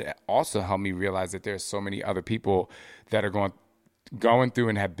normal. And it also helped me realize that there's so many other people that are going through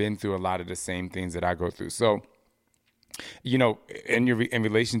and have been through a lot of the same things that I go through. So, you know, in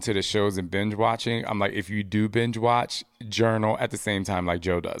relation to the shows and binge watching, I'm like, if you do binge watch, journal at the same time like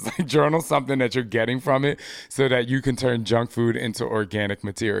Joe does. Like, journal something that you're getting from it so that you can turn junk food into organic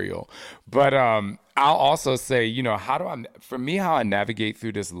material. But I'll also say, you know, how I navigate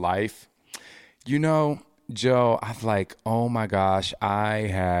through this life, you know, Joe, I'm like, oh my gosh, I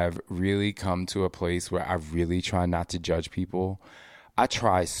have really come to a place where I really try not to judge people. I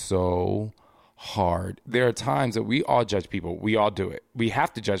try so hard. There are times that we all judge people. We all do it. We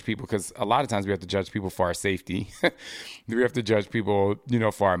have to judge people because a lot of times we have to judge people for our safety. We have to judge people, you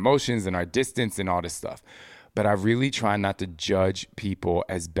know, for our emotions and our distance and all this stuff. But I really try not to judge people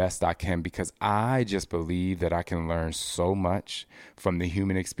as best I can because I just believe that I can learn so much from the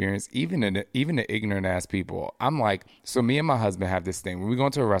human experience, even the ignorant ass people. I'm like, so me and my husband have this thing. When we go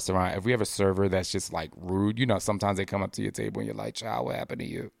into a restaurant, if we have a server that's just like rude, you know, sometimes they come up to your table and you're like, child, what happened to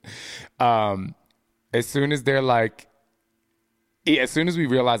you? As soon as we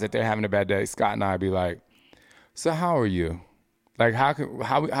realize that they're having a bad day, Scott and I be like, so how are you? Like, how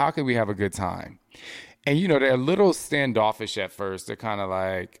can we have a good time? And, you know, they're a little standoffish at first. They're kind of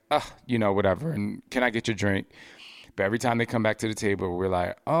like, you know, whatever. And can I get your drink? But every time they come back to the table, we're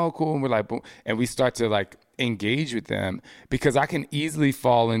like, oh, cool. And we're like, boom. And we start to like engage with them because I can easily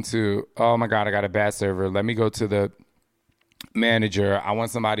fall into, oh my God, I got a bad server. Let me go to the manager. I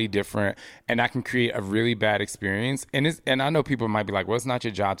want somebody different, and I can create a really bad experience. And I know people might be like, well, it's not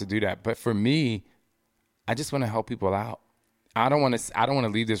your job to do that. But for me, I just want to help people out. I don't want to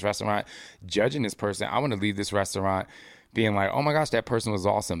leave this restaurant judging this person. I want to leave this restaurant being like, oh my gosh, that person was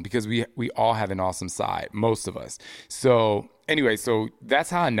awesome, because we all have an awesome side, most of us. So anyway, so that's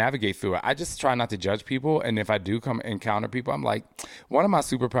how I navigate through it. I just try not to judge people. And if I do come encounter people, I'm like, one of my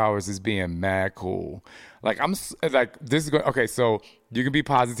superpowers is being mad cool. Like, this is good. Okay, so you can be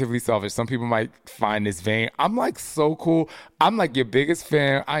positively selfish. Some people might find this vain. I'm like so cool. I'm like your biggest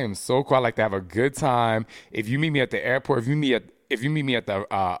fan. I am so cool. I like to have a good time. If you meet me at the airport, if you meet me at the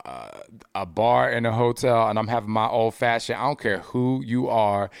a bar in a hotel and I'm having my old fashioned, I don't care who you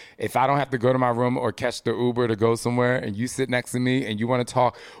are. If I don't have to go to my room or catch the Uber to go somewhere and you sit next to me and you want to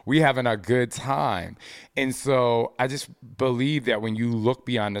talk, we having a good time. And so I just believe that when you look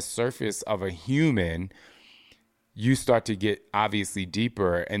beyond the surface of a human, you start to get obviously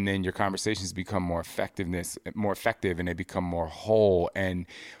deeper, and then your conversations become more effective, and they become more whole, and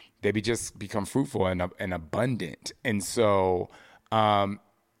they just become fruitful and abundant. And so I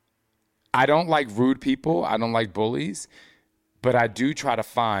don't like rude people. I don't like bullies. But I do try to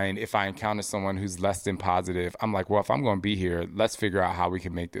find, if I encounter someone who's less than positive, I'm like, well, if I'm going to be here, let's figure out how we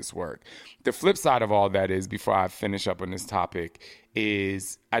can make this work. The flip side of all that is, before I finish up on this topic,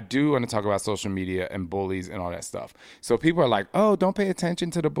 is I do want to talk about social media and bullies and all that stuff. So people are like, oh, don't pay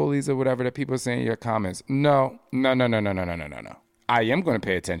attention to the bullies or whatever that people are saying in your comments. No. I am going to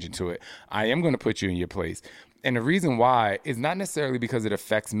pay attention to it. I am going to put you in your place. And the reason why is not necessarily because it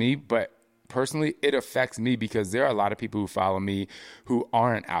affects me, but personally, it affects me because there are a lot of people who follow me who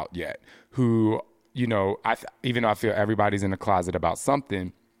aren't out yet, who, you know, even though I feel everybody's in the closet about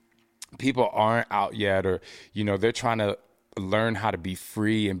something, people aren't out yet, or, you know, they're trying to learn how to be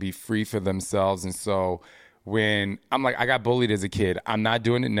free and be free for themselves. And so when I'm like, I got bullied as a kid, I'm not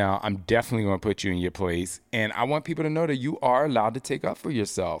doing it now. I'm definitely going to put you in your place. And I want people to know that you are allowed to take up for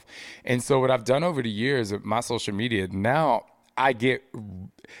yourself. And so what I've done over the years of my social media, now I get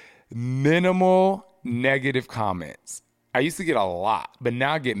minimal negative comments. I used to get a lot, but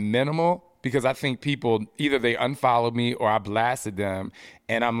now I get minimal because I think people, either they unfollowed me or I blasted them,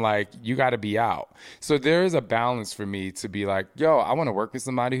 and I'm like, you got to be out. So there is a balance for me to be like, yo, I want to work with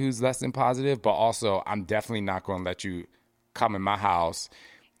somebody who's less than positive, but also I'm definitely not going to let you come in my house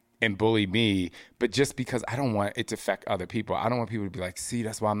and bully me, but just because I don't want it to affect other people. I don't want people to be like, see,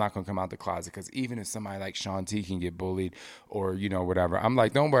 that's why I'm not going to come out the closet, because even if somebody like Shaun T can get bullied or, you know, whatever, I'm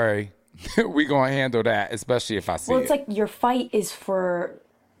like, don't worry, we going to handle that, especially if I see it. Well, it's like your fight is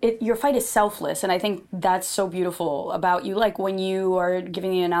your fight is selfless, and I think that's so beautiful about you. Like when you are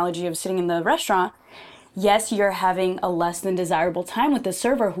giving the analogy of sitting in the restaurant, yes, you're having a less than desirable time with the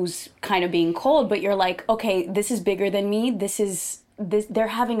server who's kind of being cold, but you're like, okay, this is bigger than me. They're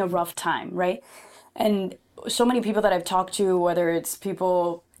having a rough time, right? And so many people that I've talked to, whether it's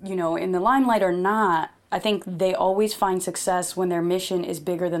people, you know, in the limelight or not, I think they always find success when their mission is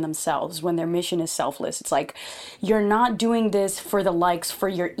bigger than themselves, when their mission is selfless. It's like, you're not doing this for the likes, for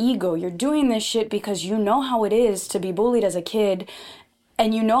your ego. You're doing this shit because you know how it is to be bullied as a kid,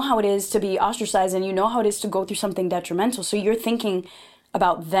 and you know how it is to be ostracized, and you know how it is to go through something detrimental. So you're thinking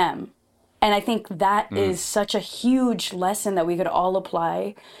about them. And I think that is such a huge lesson that we could all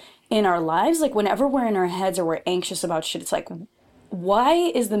apply in our lives. Like whenever we're in our heads or we're anxious about shit, it's like, why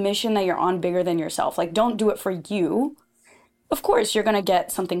is the mission that you're on bigger than yourself? Like, don't do it for you. Of course, you're going to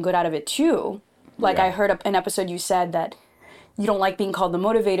get something good out of it too. Like I heard an episode you said that you don't like being called the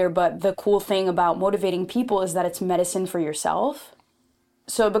motivator, but the cool thing about motivating people is that it's medicine for yourself.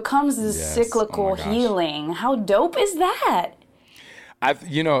 So it becomes this cyclical healing. How dope is that?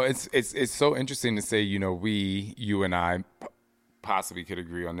 You know, it's so interesting to say, you know, you and I possibly could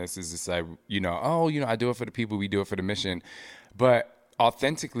agree on this, is to say, you know, oh, you know, I do it for the people, we do it for the mission. But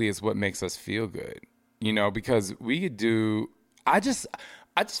authentically is what makes us feel good, you know, because we could do, I just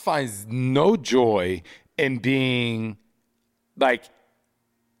find no joy in being like,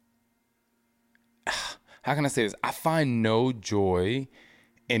 how can I say this? I find no joy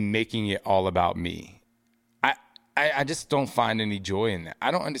in making it all about me. I just don't find any joy in that.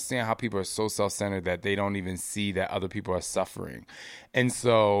 I don't understand how people are so self-centered that they don't even see that other people are suffering. And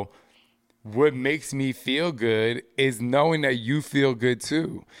so what makes me feel good is knowing that you feel good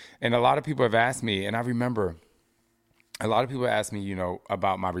too. And a lot of people have asked me, and I remember a lot of people ask me, you know,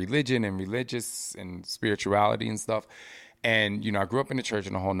 about my religion and religious and spirituality and stuff. And, you know, I grew up in the church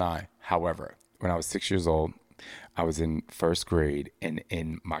and the whole nine. However, when I was 6 years old, I was in first grade, and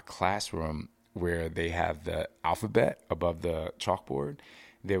in my classroom where they have the alphabet above the chalkboard,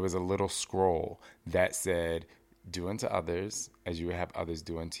 there was a little scroll that said, do unto others as you would have others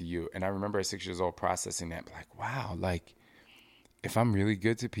do unto you. And I remember at 6 years old processing that, like, wow, like, if I'm really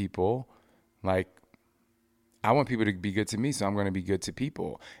good to people, like, I want people to be good to me, so I'm going to be good to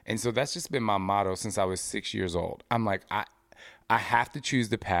people. And so that's just been my motto since I was 6 years old. I'm like, I have to choose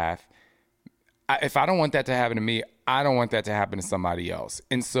the path. If I don't want that to happen to me, I don't want that to happen to somebody else.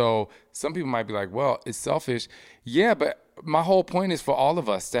 And so some people might be like, well, it's selfish. Yeah, but my whole point is for all of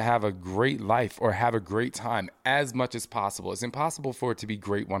us to have a great life or have a great time as much as possible. It's impossible for it to be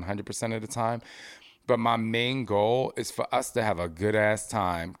great 100% of the time. But my main goal is for us to have a good ass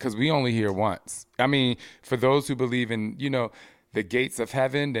time because we only here once. I mean, for those who believe in, you know, the gates of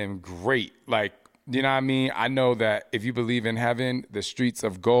heaven, then great. Like, you know what I mean? I know that if you believe in heaven, the streets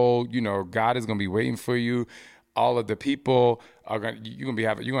of gold, you know, God is going to be waiting for you. All of the people are going to, you're going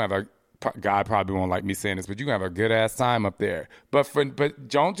to have a, God probably won't like me saying this, but you're going to have a good ass time up there. But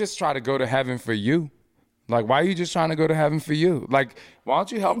don't just try to go to heaven for you. Like, why are you just trying to go to heaven for you? Like, why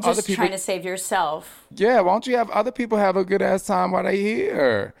don't you help other people? Just trying to save yourself. Yeah, why don't you have other people have a good ass time while they're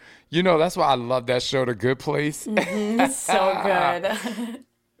here? You know, that's why I love that show, The Good Place. It's so good.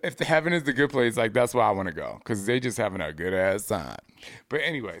 If the heaven is the good place, like, that's where I want to go because they just having a good ass time. But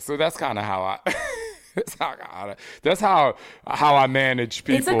anyway, so that's kind of how that's how I manage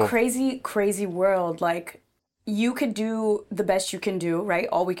people. It's a crazy, crazy world. Like, you could do the best you can do, right?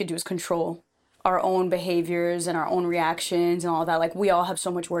 All we could do is control our own behaviors and our own reactions and all that. Like, we all have so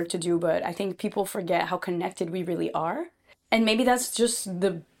much work to do, but I think people forget how connected we really are. And maybe that's just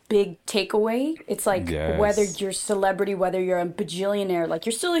the big takeaway. It's like, yes, whether you're a celebrity, whether you're a bajillionaire, like,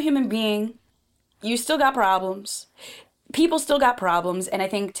 you're still a human being. You still got problems. People still got problems. And I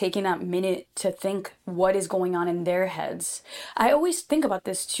think taking that minute to think what is going on in their heads. I always think about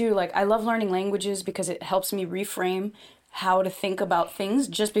this too. Like, I love learning languages because it helps me reframe how to think about things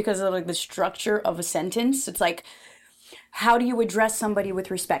just because of, like, the structure of a sentence. It's like, how do you address somebody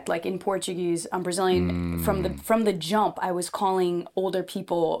with respect? Like, in Portuguese, I'm Brazilian. From the jump, I was calling older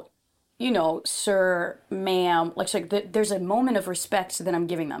people, you know, sir, ma'am. Like there's a moment of respect that I'm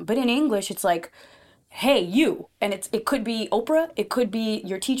giving them. But in English, it's like, hey, you. And it could be Oprah, it could be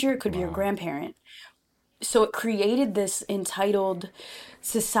your teacher, it could be your grandparent. So it created this entitled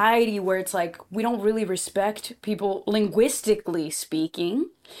society where it's like, we don't really respect people linguistically speaking.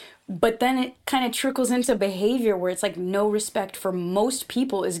 But then it kind of trickles into behavior where it's like no respect for most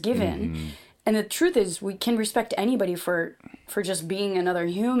people is given. Mm-hmm. And the truth is, we can respect anybody for just being another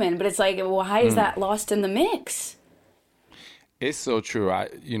human. But it's like, well, why is that lost in the mix? It's so true. I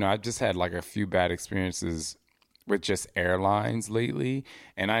just had like a few bad experiences with just airlines lately.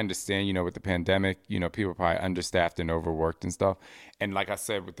 And I understand, you know, with the pandemic, you know, people are probably understaffed and overworked and stuff. And like I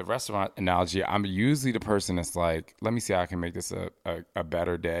said, with the restaurant analogy, I'm usually the person that's like, let me see how I can make this a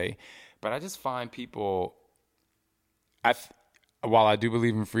better day. But I just find people, while I do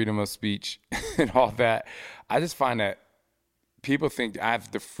believe in freedom of speech and all that, I just find that people think I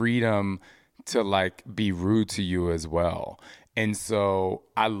have the freedom to, like, be rude to you as well. And so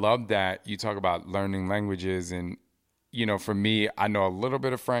I love that you talk about learning languages. And, you know, for me, I know a little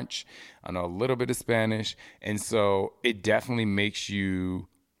bit of French, I know a little bit of Spanish. And so it definitely makes you,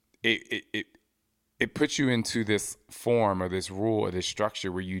 it puts you into this form or this rule or this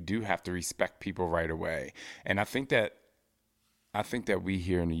structure where you do have to respect people right away. And I think that we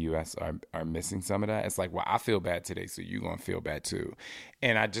here in the U.S. are missing some of that. It's like, well, I feel bad today, so you're going to feel bad too.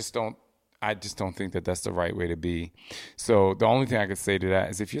 And I just don't think that that's the right way to be. So the only thing I could say to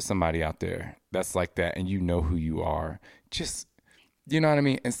that is if you're somebody out there that's like that and you know who you are, just, you know what I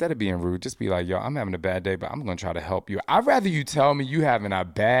mean? Instead of being rude, just be like, yo, I'm having a bad day, but I'm going to try to help you. I'd rather you tell me you having a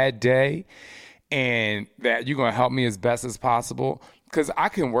bad day and that you're going to help me as best as possible, because I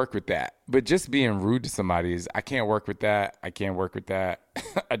can work with that. But just being rude to somebody is, I can't work with that. I can't work with that.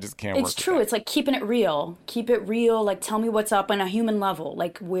 I just can't work with that. It's true. It's like keeping it real. Keep it real. Like, tell me what's up on a human level.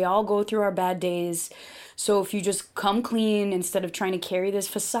 Like, we all go through our bad days. So if you just come clean instead of trying to carry this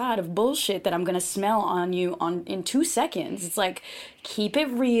facade of bullshit that I'm going to smell on you in 2 seconds, it's like, keep it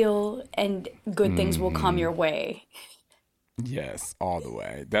real and good things will come your way. Yes, all the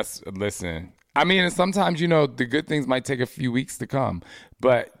way. Listen, I mean, and sometimes, you know, the good things might take a few weeks to come,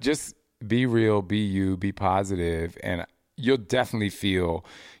 but just be real, be you, be positive, and you'll definitely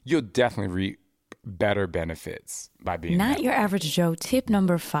reap better benefits by being Not Your Average Joe tip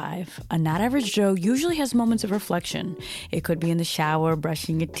number 5. A not average Joe usually has moments of reflection. It could be in the shower,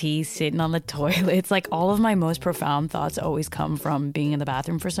 brushing your teeth, sitting on the toilet. It's like all of my most profound thoughts always come from being in the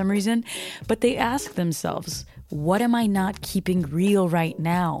bathroom for some reason. But they ask themselves, what am I not keeping real right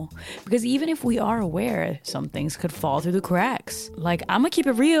now? Because even if we are aware, some things could fall through the cracks. Like, I'm gonna keep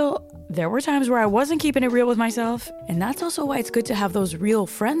it real. There were times where I wasn't keeping it real with myself. And that's also why it's good to have those real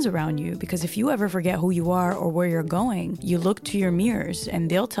friends around you. Because if you ever forget who you are or where you're going, you look to your mirrors and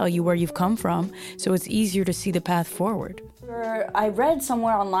they'll tell you where you've come from. So it's easier to see the path forward. I read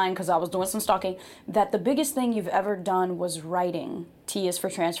somewhere online, because I was doing some stalking, that the biggest thing you've ever done was writing. T is for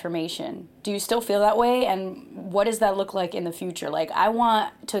transformation. Do you still feel that way? And what does that look like in the future? Like, I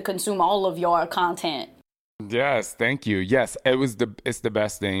want to consume all of your content. Yes, thank you. Yes, it's the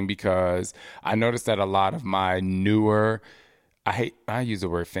best thing, because I noticed that a lot of my newer, I use the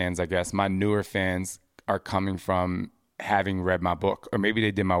word fans, I guess, my newer fans are coming from having read my book, or maybe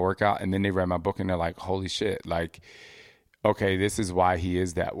they did my workout and then they read my book and they're like, holy shit, like, okay, this is why he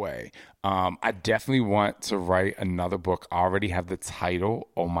is that way. I definitely want to write another book. I already have the title.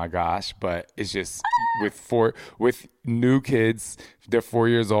 Oh my gosh. But it's just with new kids, they're 4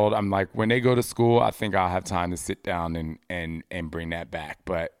 years old. I'm like, when they go to school, I think I'll have time to sit down and bring that back.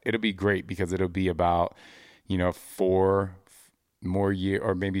 But it'll be great, because it'll be about, 4 more years,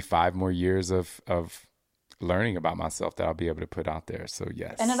 or maybe 5 more years of learning about myself that I'll be able to put out there. So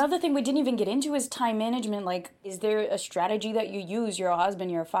yes. And another thing we didn't even get into is time management. Like, is there a strategy that you use? You're a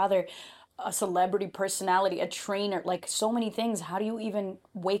husband, you're a father, a celebrity personality, a trainer, like so many things. How do you even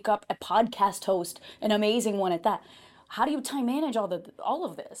wake up a podcast host, an amazing one at that? How do you time manage all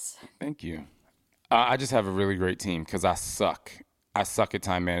of this? Thank you. I just have a really great team, because I suck at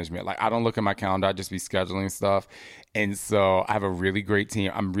time management. Like, I don't look at my calendar. I just be scheduling stuff. And so I have a really great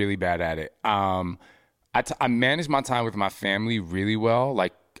team. I'm really bad at it. I manage my time with my family really well,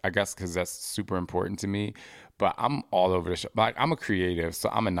 like, I guess because that's super important to me. But I'm all over the show. Like, I'm a creative, so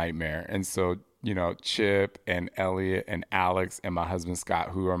I'm a nightmare. And so, Chip and Elliot and Alex and my husband Scott,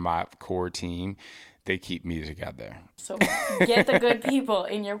 who are my core team, they keep me together. So get the good people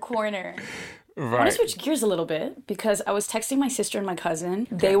in your corner. Right. I want to switch gears a little bit, because I was texting my sister and my cousin.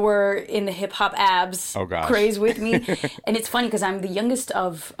 They were in the hip hop abs craze with me. And it's funny because I'm the youngest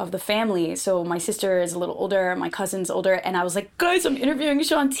of the family. So my sister is a little older, my cousin's older. And I was like, guys, I'm interviewing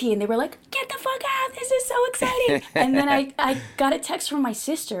Shaun T. And they were like, get the fuck out. This is so exciting. And then I got a text from my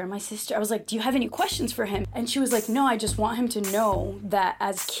sister. And I was like, do you have any questions for him? And she was like, no, I just want him to know that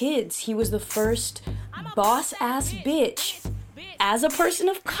as kids, he was the first boss-ass bitch, as a person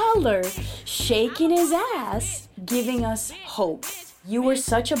of color, shaking his ass, giving us hope. You were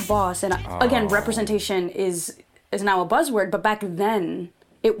such a boss. And again, representation is now a buzzword, but back then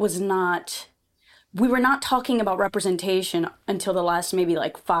it was not. We were not talking about representation until the last maybe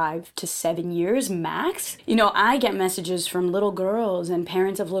like 5 to 7 years max. I get messages from little girls and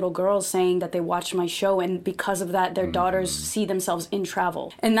parents of little girls saying that they watched my show, and because of that, their daughters see themselves in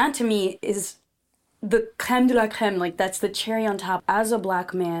travel. And that to me is the creme de la creme. Like, that's the cherry on top. As a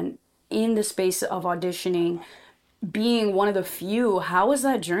Black man in the space of auditioning, being one of the few, how was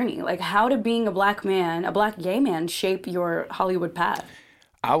that journey? Like, how did being a Black man, a Black gay man, shape your Hollywood path?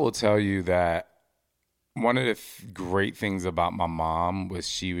 I will tell you that one of the great things about my mom was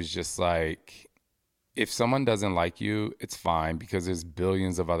she was just like, if someone doesn't like you, it's fine, because there's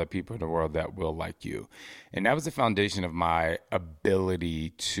billions of other people in the world that will like you. And that was the foundation of my ability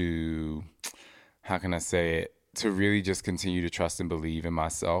to, how can I say it, to really just continue to trust and believe in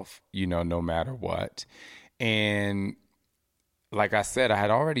myself, no matter what. And like I said, I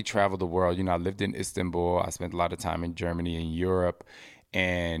had already traveled the world. I lived in Istanbul. I spent a lot of time in Germany and Europe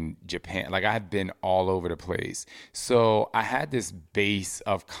and Japan. Like, I had been all over the place. So I had this base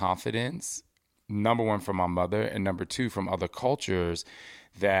of confidence, number one, from my mother, and number two, from other cultures,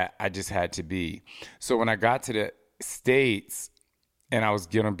 that I just had to be. So when I got to the States and I was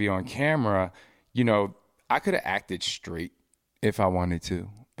going to be on camera, I could have acted straight if I wanted to.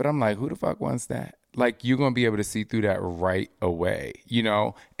 But I'm like, who the fuck wants that? Like, you're going to be able to see through that right away,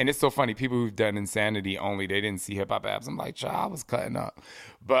 And it's so funny. People who've done Insanity only, they didn't see hip-hop abs. I'm like, child, I was cutting up.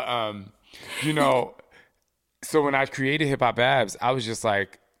 But, so when I created hip-hop abs, I was just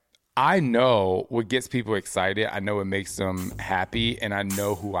like, I know what gets people excited. I know what makes them happy, and I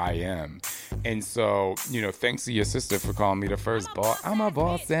know who I am. And so, thanks to your sister for calling me the first boss. I'm a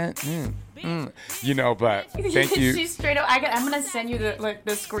boss, and but thank you. She's straight up. I'm gonna send you the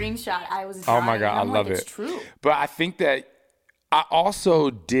screenshot. I was dying. Oh my God, I love it. It's true. But I think that I also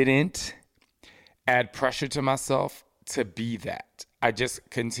didn't add pressure to myself to be that. I just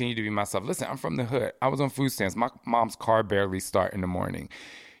continued to be myself. Listen, I'm from the hood. I was on food stamps. My mom's car barely start in the morning.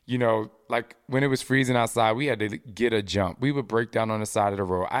 Like when it was freezing outside, we had to get a jump. We would break down on the side of the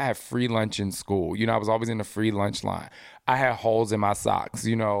road. I had free lunch in school. I was always in the free lunch line. I had holes in my socks.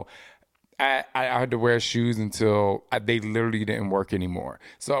 I had to wear shoes until they literally didn't work anymore.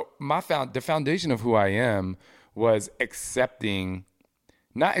 So the foundation of who I am was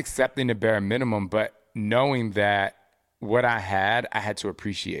not accepting the bare minimum, but knowing that what I had to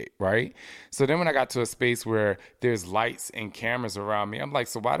appreciate, right? So then when I got to a space where there's lights and cameras around me, I'm like,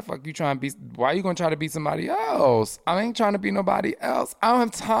 so why the fuck why are you gonna try to be somebody else? I ain't trying to be nobody else. I don't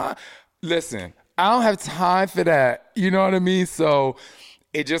have time. Listen, I don't have time for that. You know what I mean? So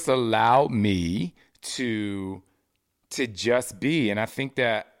it just allowed me to just be. And I think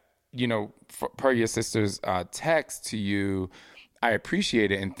that, you know, per your sister's text to you, I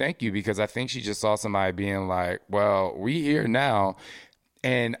appreciate it and thank you, because I think she just saw somebody being like, well, we here now.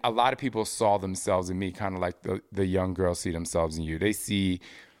 And a lot of people saw themselves in me, kind of like the young girls see themselves in you. They see,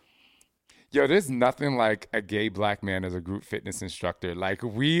 there's nothing like a gay black man as a group fitness instructor. Like,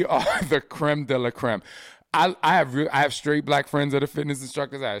 we are the creme de la creme. I have straight black friends that are fitness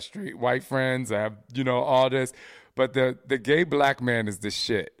instructors. I have straight white friends. I have, all this. But the gay black man is the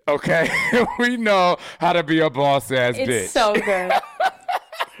shit, okay? We know how to be a boss-ass bitch. It's so good.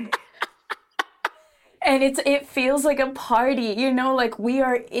 And it feels like a party, like we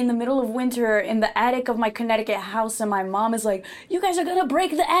are in the middle of winter in the attic of my Connecticut house, and my mom is like, you guys are going to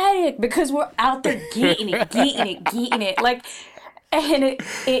break the attic, because we're out there getting it. Like, and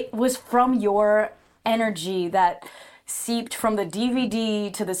it was from your energy that seeped from the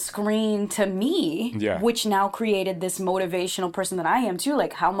DVD to the screen to me, which now created this motivational person that I am too.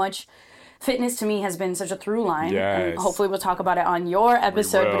 Like, how much fitness to me has been such a through line. Yes. And hopefully we'll talk about it on your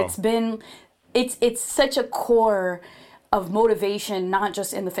episode, but it's such a core of motivation, not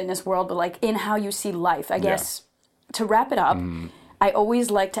just in the fitness world, but like in how you see life. I guess to wrap it up, I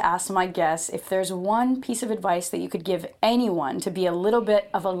always like to ask my guests if there's one piece of advice that you could give anyone to be a little bit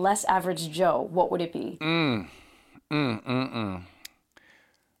of a less average Joe, what would it be?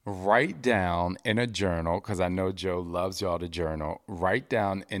 Write down in a journal, because I know Joe loves y'all to journal. Write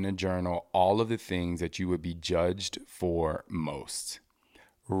down in a journal all of the things that you would be judged for most.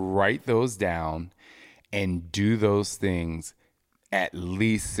 Write those down and do those things at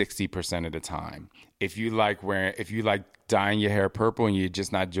least 60% of the time. If you like dyeing your hair purple and you're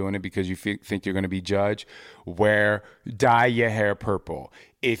just not doing it because you think you're going to be judged, dye your hair purple.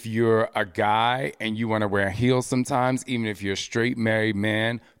 If you're a guy and you want to wear heels sometimes, even if you're a straight married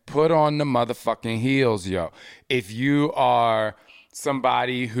man, put on the motherfucking heels, yo. If you are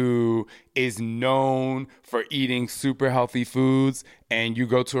somebody who is known for eating super healthy foods and you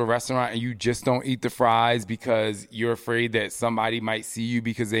go to a restaurant and you just don't eat the fries because you're afraid that somebody might see you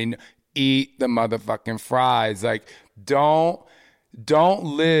because they eat the motherfucking fries. Like, don't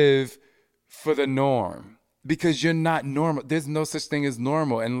live for the norm, because you're not normal. There's no such thing as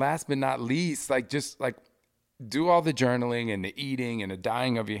normal. And last but not least, do all the journaling and the eating and the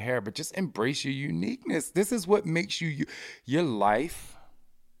dyeing of your hair, but just embrace your uniqueness. This is what makes you. Your life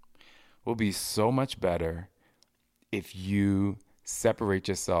will be so much better if you separate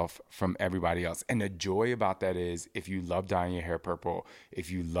yourself from everybody else. And the joy about that is, if you love dyeing your hair purple,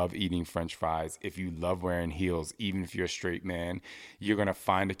 if you love eating French fries, if you love wearing heels, even if you're a straight man, you're going to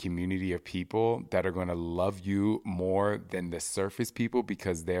find a community of people that are going to love you more than the surface people,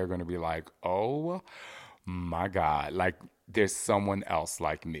 because they're going to be like, oh my God, like there's someone else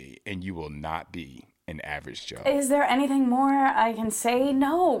like me, and you will not be an average Joe. Is there anything more I can say?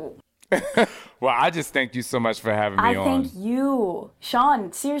 No. Well, I just thank you so much for having me on. I thank you.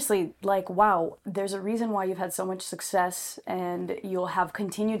 Shaun, seriously, wow, there's a reason why you've had so much success, and you'll have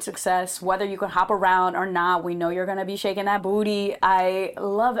continued success, whether you can hop around or not. We know you're going to be shaking that booty. I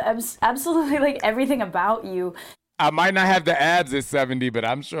love absolutely everything about you. I might not have the abs at 70, but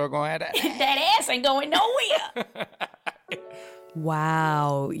I'm sure I'm going to have that. That ass ain't going nowhere.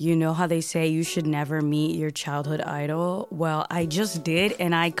 Wow. You know how they say you should never meet your childhood idol? Well, I just did,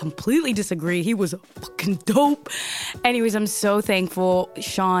 and I completely disagree. He was fucking dope. Anyways, I'm so thankful.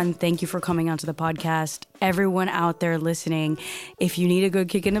 Shaun, thank you for coming onto the podcast. Everyone out there listening, if you need a good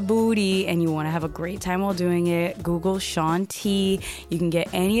kick in the booty and you want to have a great time while doing it, Google Shaun T. You can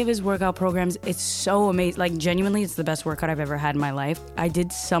get any of his workout programs. It's so amazing. Genuinely, it's the best workout I've ever had in my life. I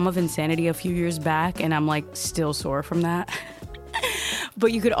did some of Insanity a few years back, and I'm still sore from that.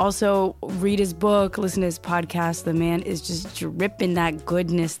 But you could also read his book, listen to his podcast. The man is just dripping that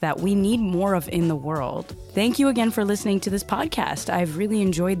goodness that we need more of in the world. Thank you again for listening to this podcast. I've really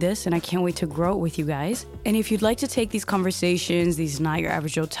enjoyed this, and I can't wait to grow it with you guys. And if you'd like to take these conversations, these Not Your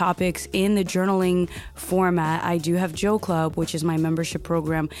Average Joe topics, in the journaling format, I do have Joe Club, which is my membership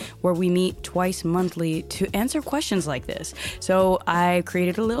program where we meet twice monthly to answer questions like this. So I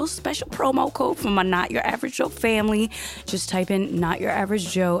created a little special promo code for my Not Your Average Joe family. Just type in Not Your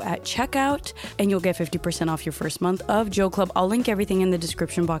Average Joe at checkout, and you'll get 50% off your first month of Joe Club. I'll link everything in the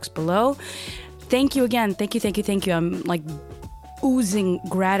description box below. Thank you again. Thank you. I'm like oozing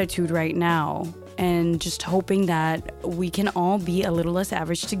gratitude right now, and just hoping that we can all be a little less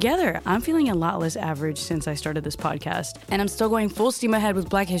average together. I'm feeling a lot less average since I started this podcast, and I'm still going full steam ahead with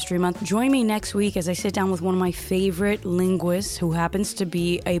Black History Month. Join me next week as I sit down with one of my favorite linguists who happens to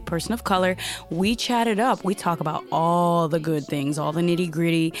be a person of color. We chat it up. We talk about all the good things, all the nitty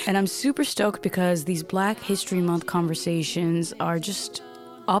gritty, and I'm super stoked because these Black History Month conversations are just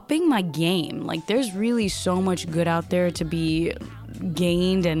upping my game. Like, there's really so much good out there to be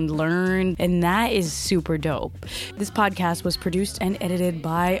gained and learned, and that is super dope. This podcast was produced and edited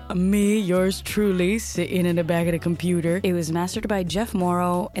by me, yours truly, sitting in the back of the computer. It was mastered by Jeff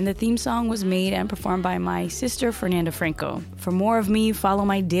Morrow, and the theme song was made and performed by my sister, Fernanda Franco. For more of me, follow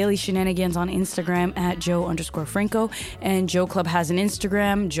my daily shenanigans on Instagram at Joe_Franco, and Joe Club has an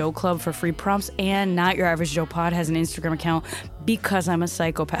Instagram, Joe Club for free prompts, and Not Your Average Joe Pod has an Instagram account because I'm a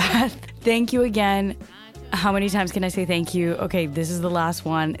psychopath. Thank you again. How many times can I say thank you? Okay, this is the last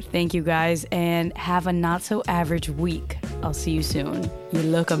one. Thank you guys, and have a not so average week. I'll see you soon. You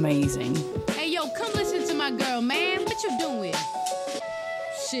look amazing. Hey, yo, come listen to my girl, man. What you doing?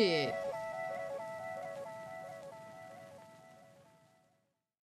 Shit.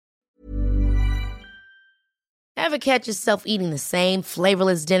 Ever catch yourself eating the same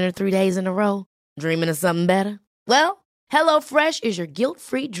flavorless dinner 3 days in a row? Dreaming of something better? Well, HelloFresh is your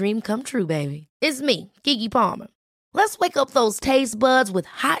guilt-free dream come true, baby. It's me, Keke Palmer. Let's wake up those taste buds with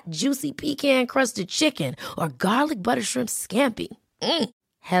hot, juicy pecan-crusted chicken or garlic butter shrimp scampi.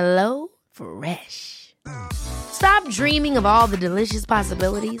 Hello Fresh. Stop dreaming of all the delicious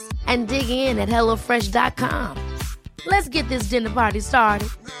possibilities and dig in at HelloFresh.com. Let's get this dinner party started.